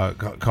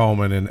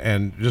Coleman,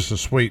 and just a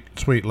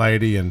sweet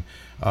lady, and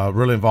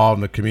really involved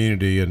in the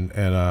community.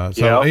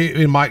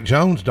 And Mike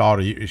Jones'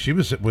 daughter, she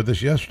was with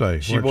us yesterday.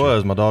 She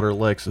was, my daughter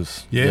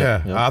Alexis.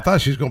 Yeah. I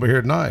thought she was going to be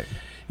here tonight.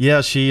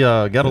 Yeah, she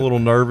got a little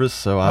nervous,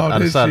 so I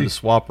decided to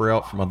swap her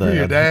out for my dad.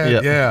 Your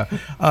dad,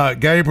 yeah.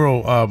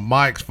 Gabriel,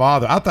 Mike's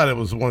father, I thought it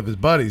was one of his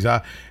buddies.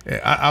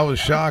 I was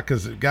shocked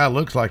because the guy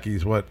looks like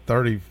he's,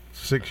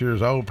 36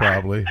 years old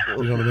probably.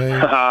 You know what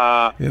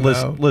I mean?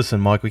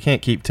 Listen, Mike, we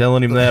can't keep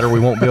telling him that or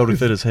we won't be able to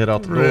fit his head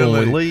out the door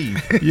when we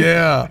leave.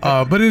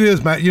 Yeah, but it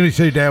is, Matt. You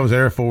say your dad was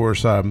Air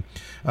Force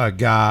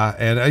guy,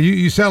 and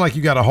you sound like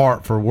you got a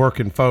heart for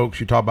working folks.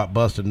 You talk about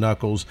busted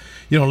knuckles.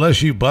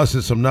 Unless you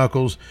busted some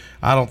knuckles,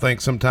 I don't think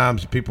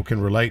sometimes people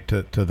can relate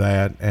to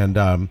that.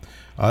 And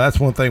that's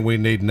one thing we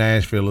need in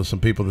Nashville is some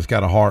people that's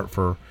got a heart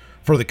for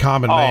the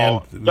common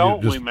man,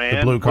 don't we, man?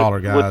 The blue collar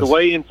guys. With the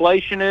way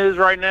inflation is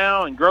right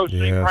now, and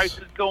grocery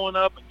prices going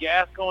up, and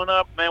gas going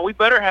up, man, we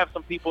better have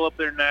some people up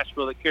there in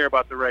Nashville that care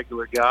about the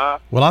regular guy.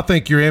 Well, I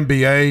think your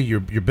MBA, your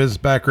business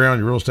background,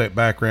 your real estate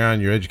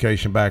background, your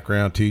education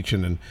background,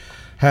 teaching, and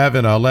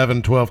having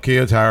 11, 12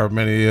 kids, however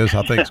many it is,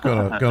 I think it's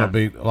gonna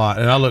be a lot.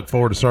 And I look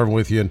forward to serving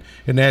with you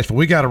in Nashville.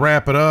 We got to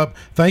wrap it up.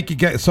 Thank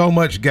you so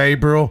much,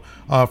 Gabriel,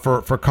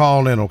 for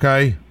calling in,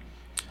 okay?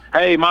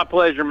 Hey, my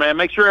pleasure, man.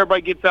 Make sure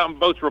everybody gets out and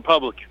votes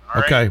Republican.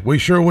 All right? Okay, we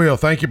sure will.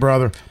 Thank you,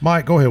 brother.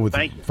 Mike, go ahead with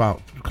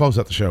close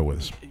out the show with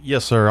us.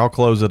 Yes, sir. I'll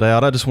close it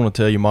out. I just want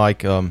to tell you,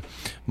 Mike,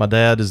 my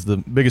dad is the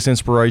biggest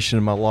inspiration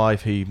in my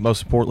life. He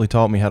most importantly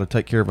taught me how to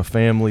take care of a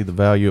family, the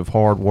value of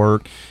hard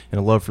work, and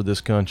a love for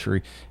this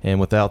country. And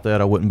without that,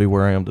 I wouldn't be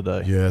where I am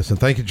today. Yes, and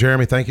thank you,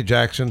 Jeremy. Thank you,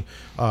 Jackson,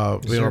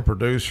 being our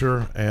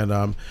producer.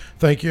 And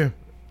thank you,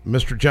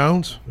 Mr.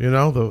 Jones,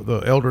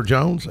 the Elder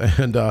Jones.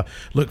 And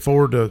look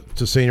forward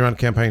to seeing you on the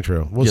campaign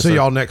trail. We'll see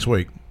y'all next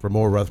week for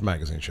more Rutherford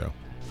Magazine Show.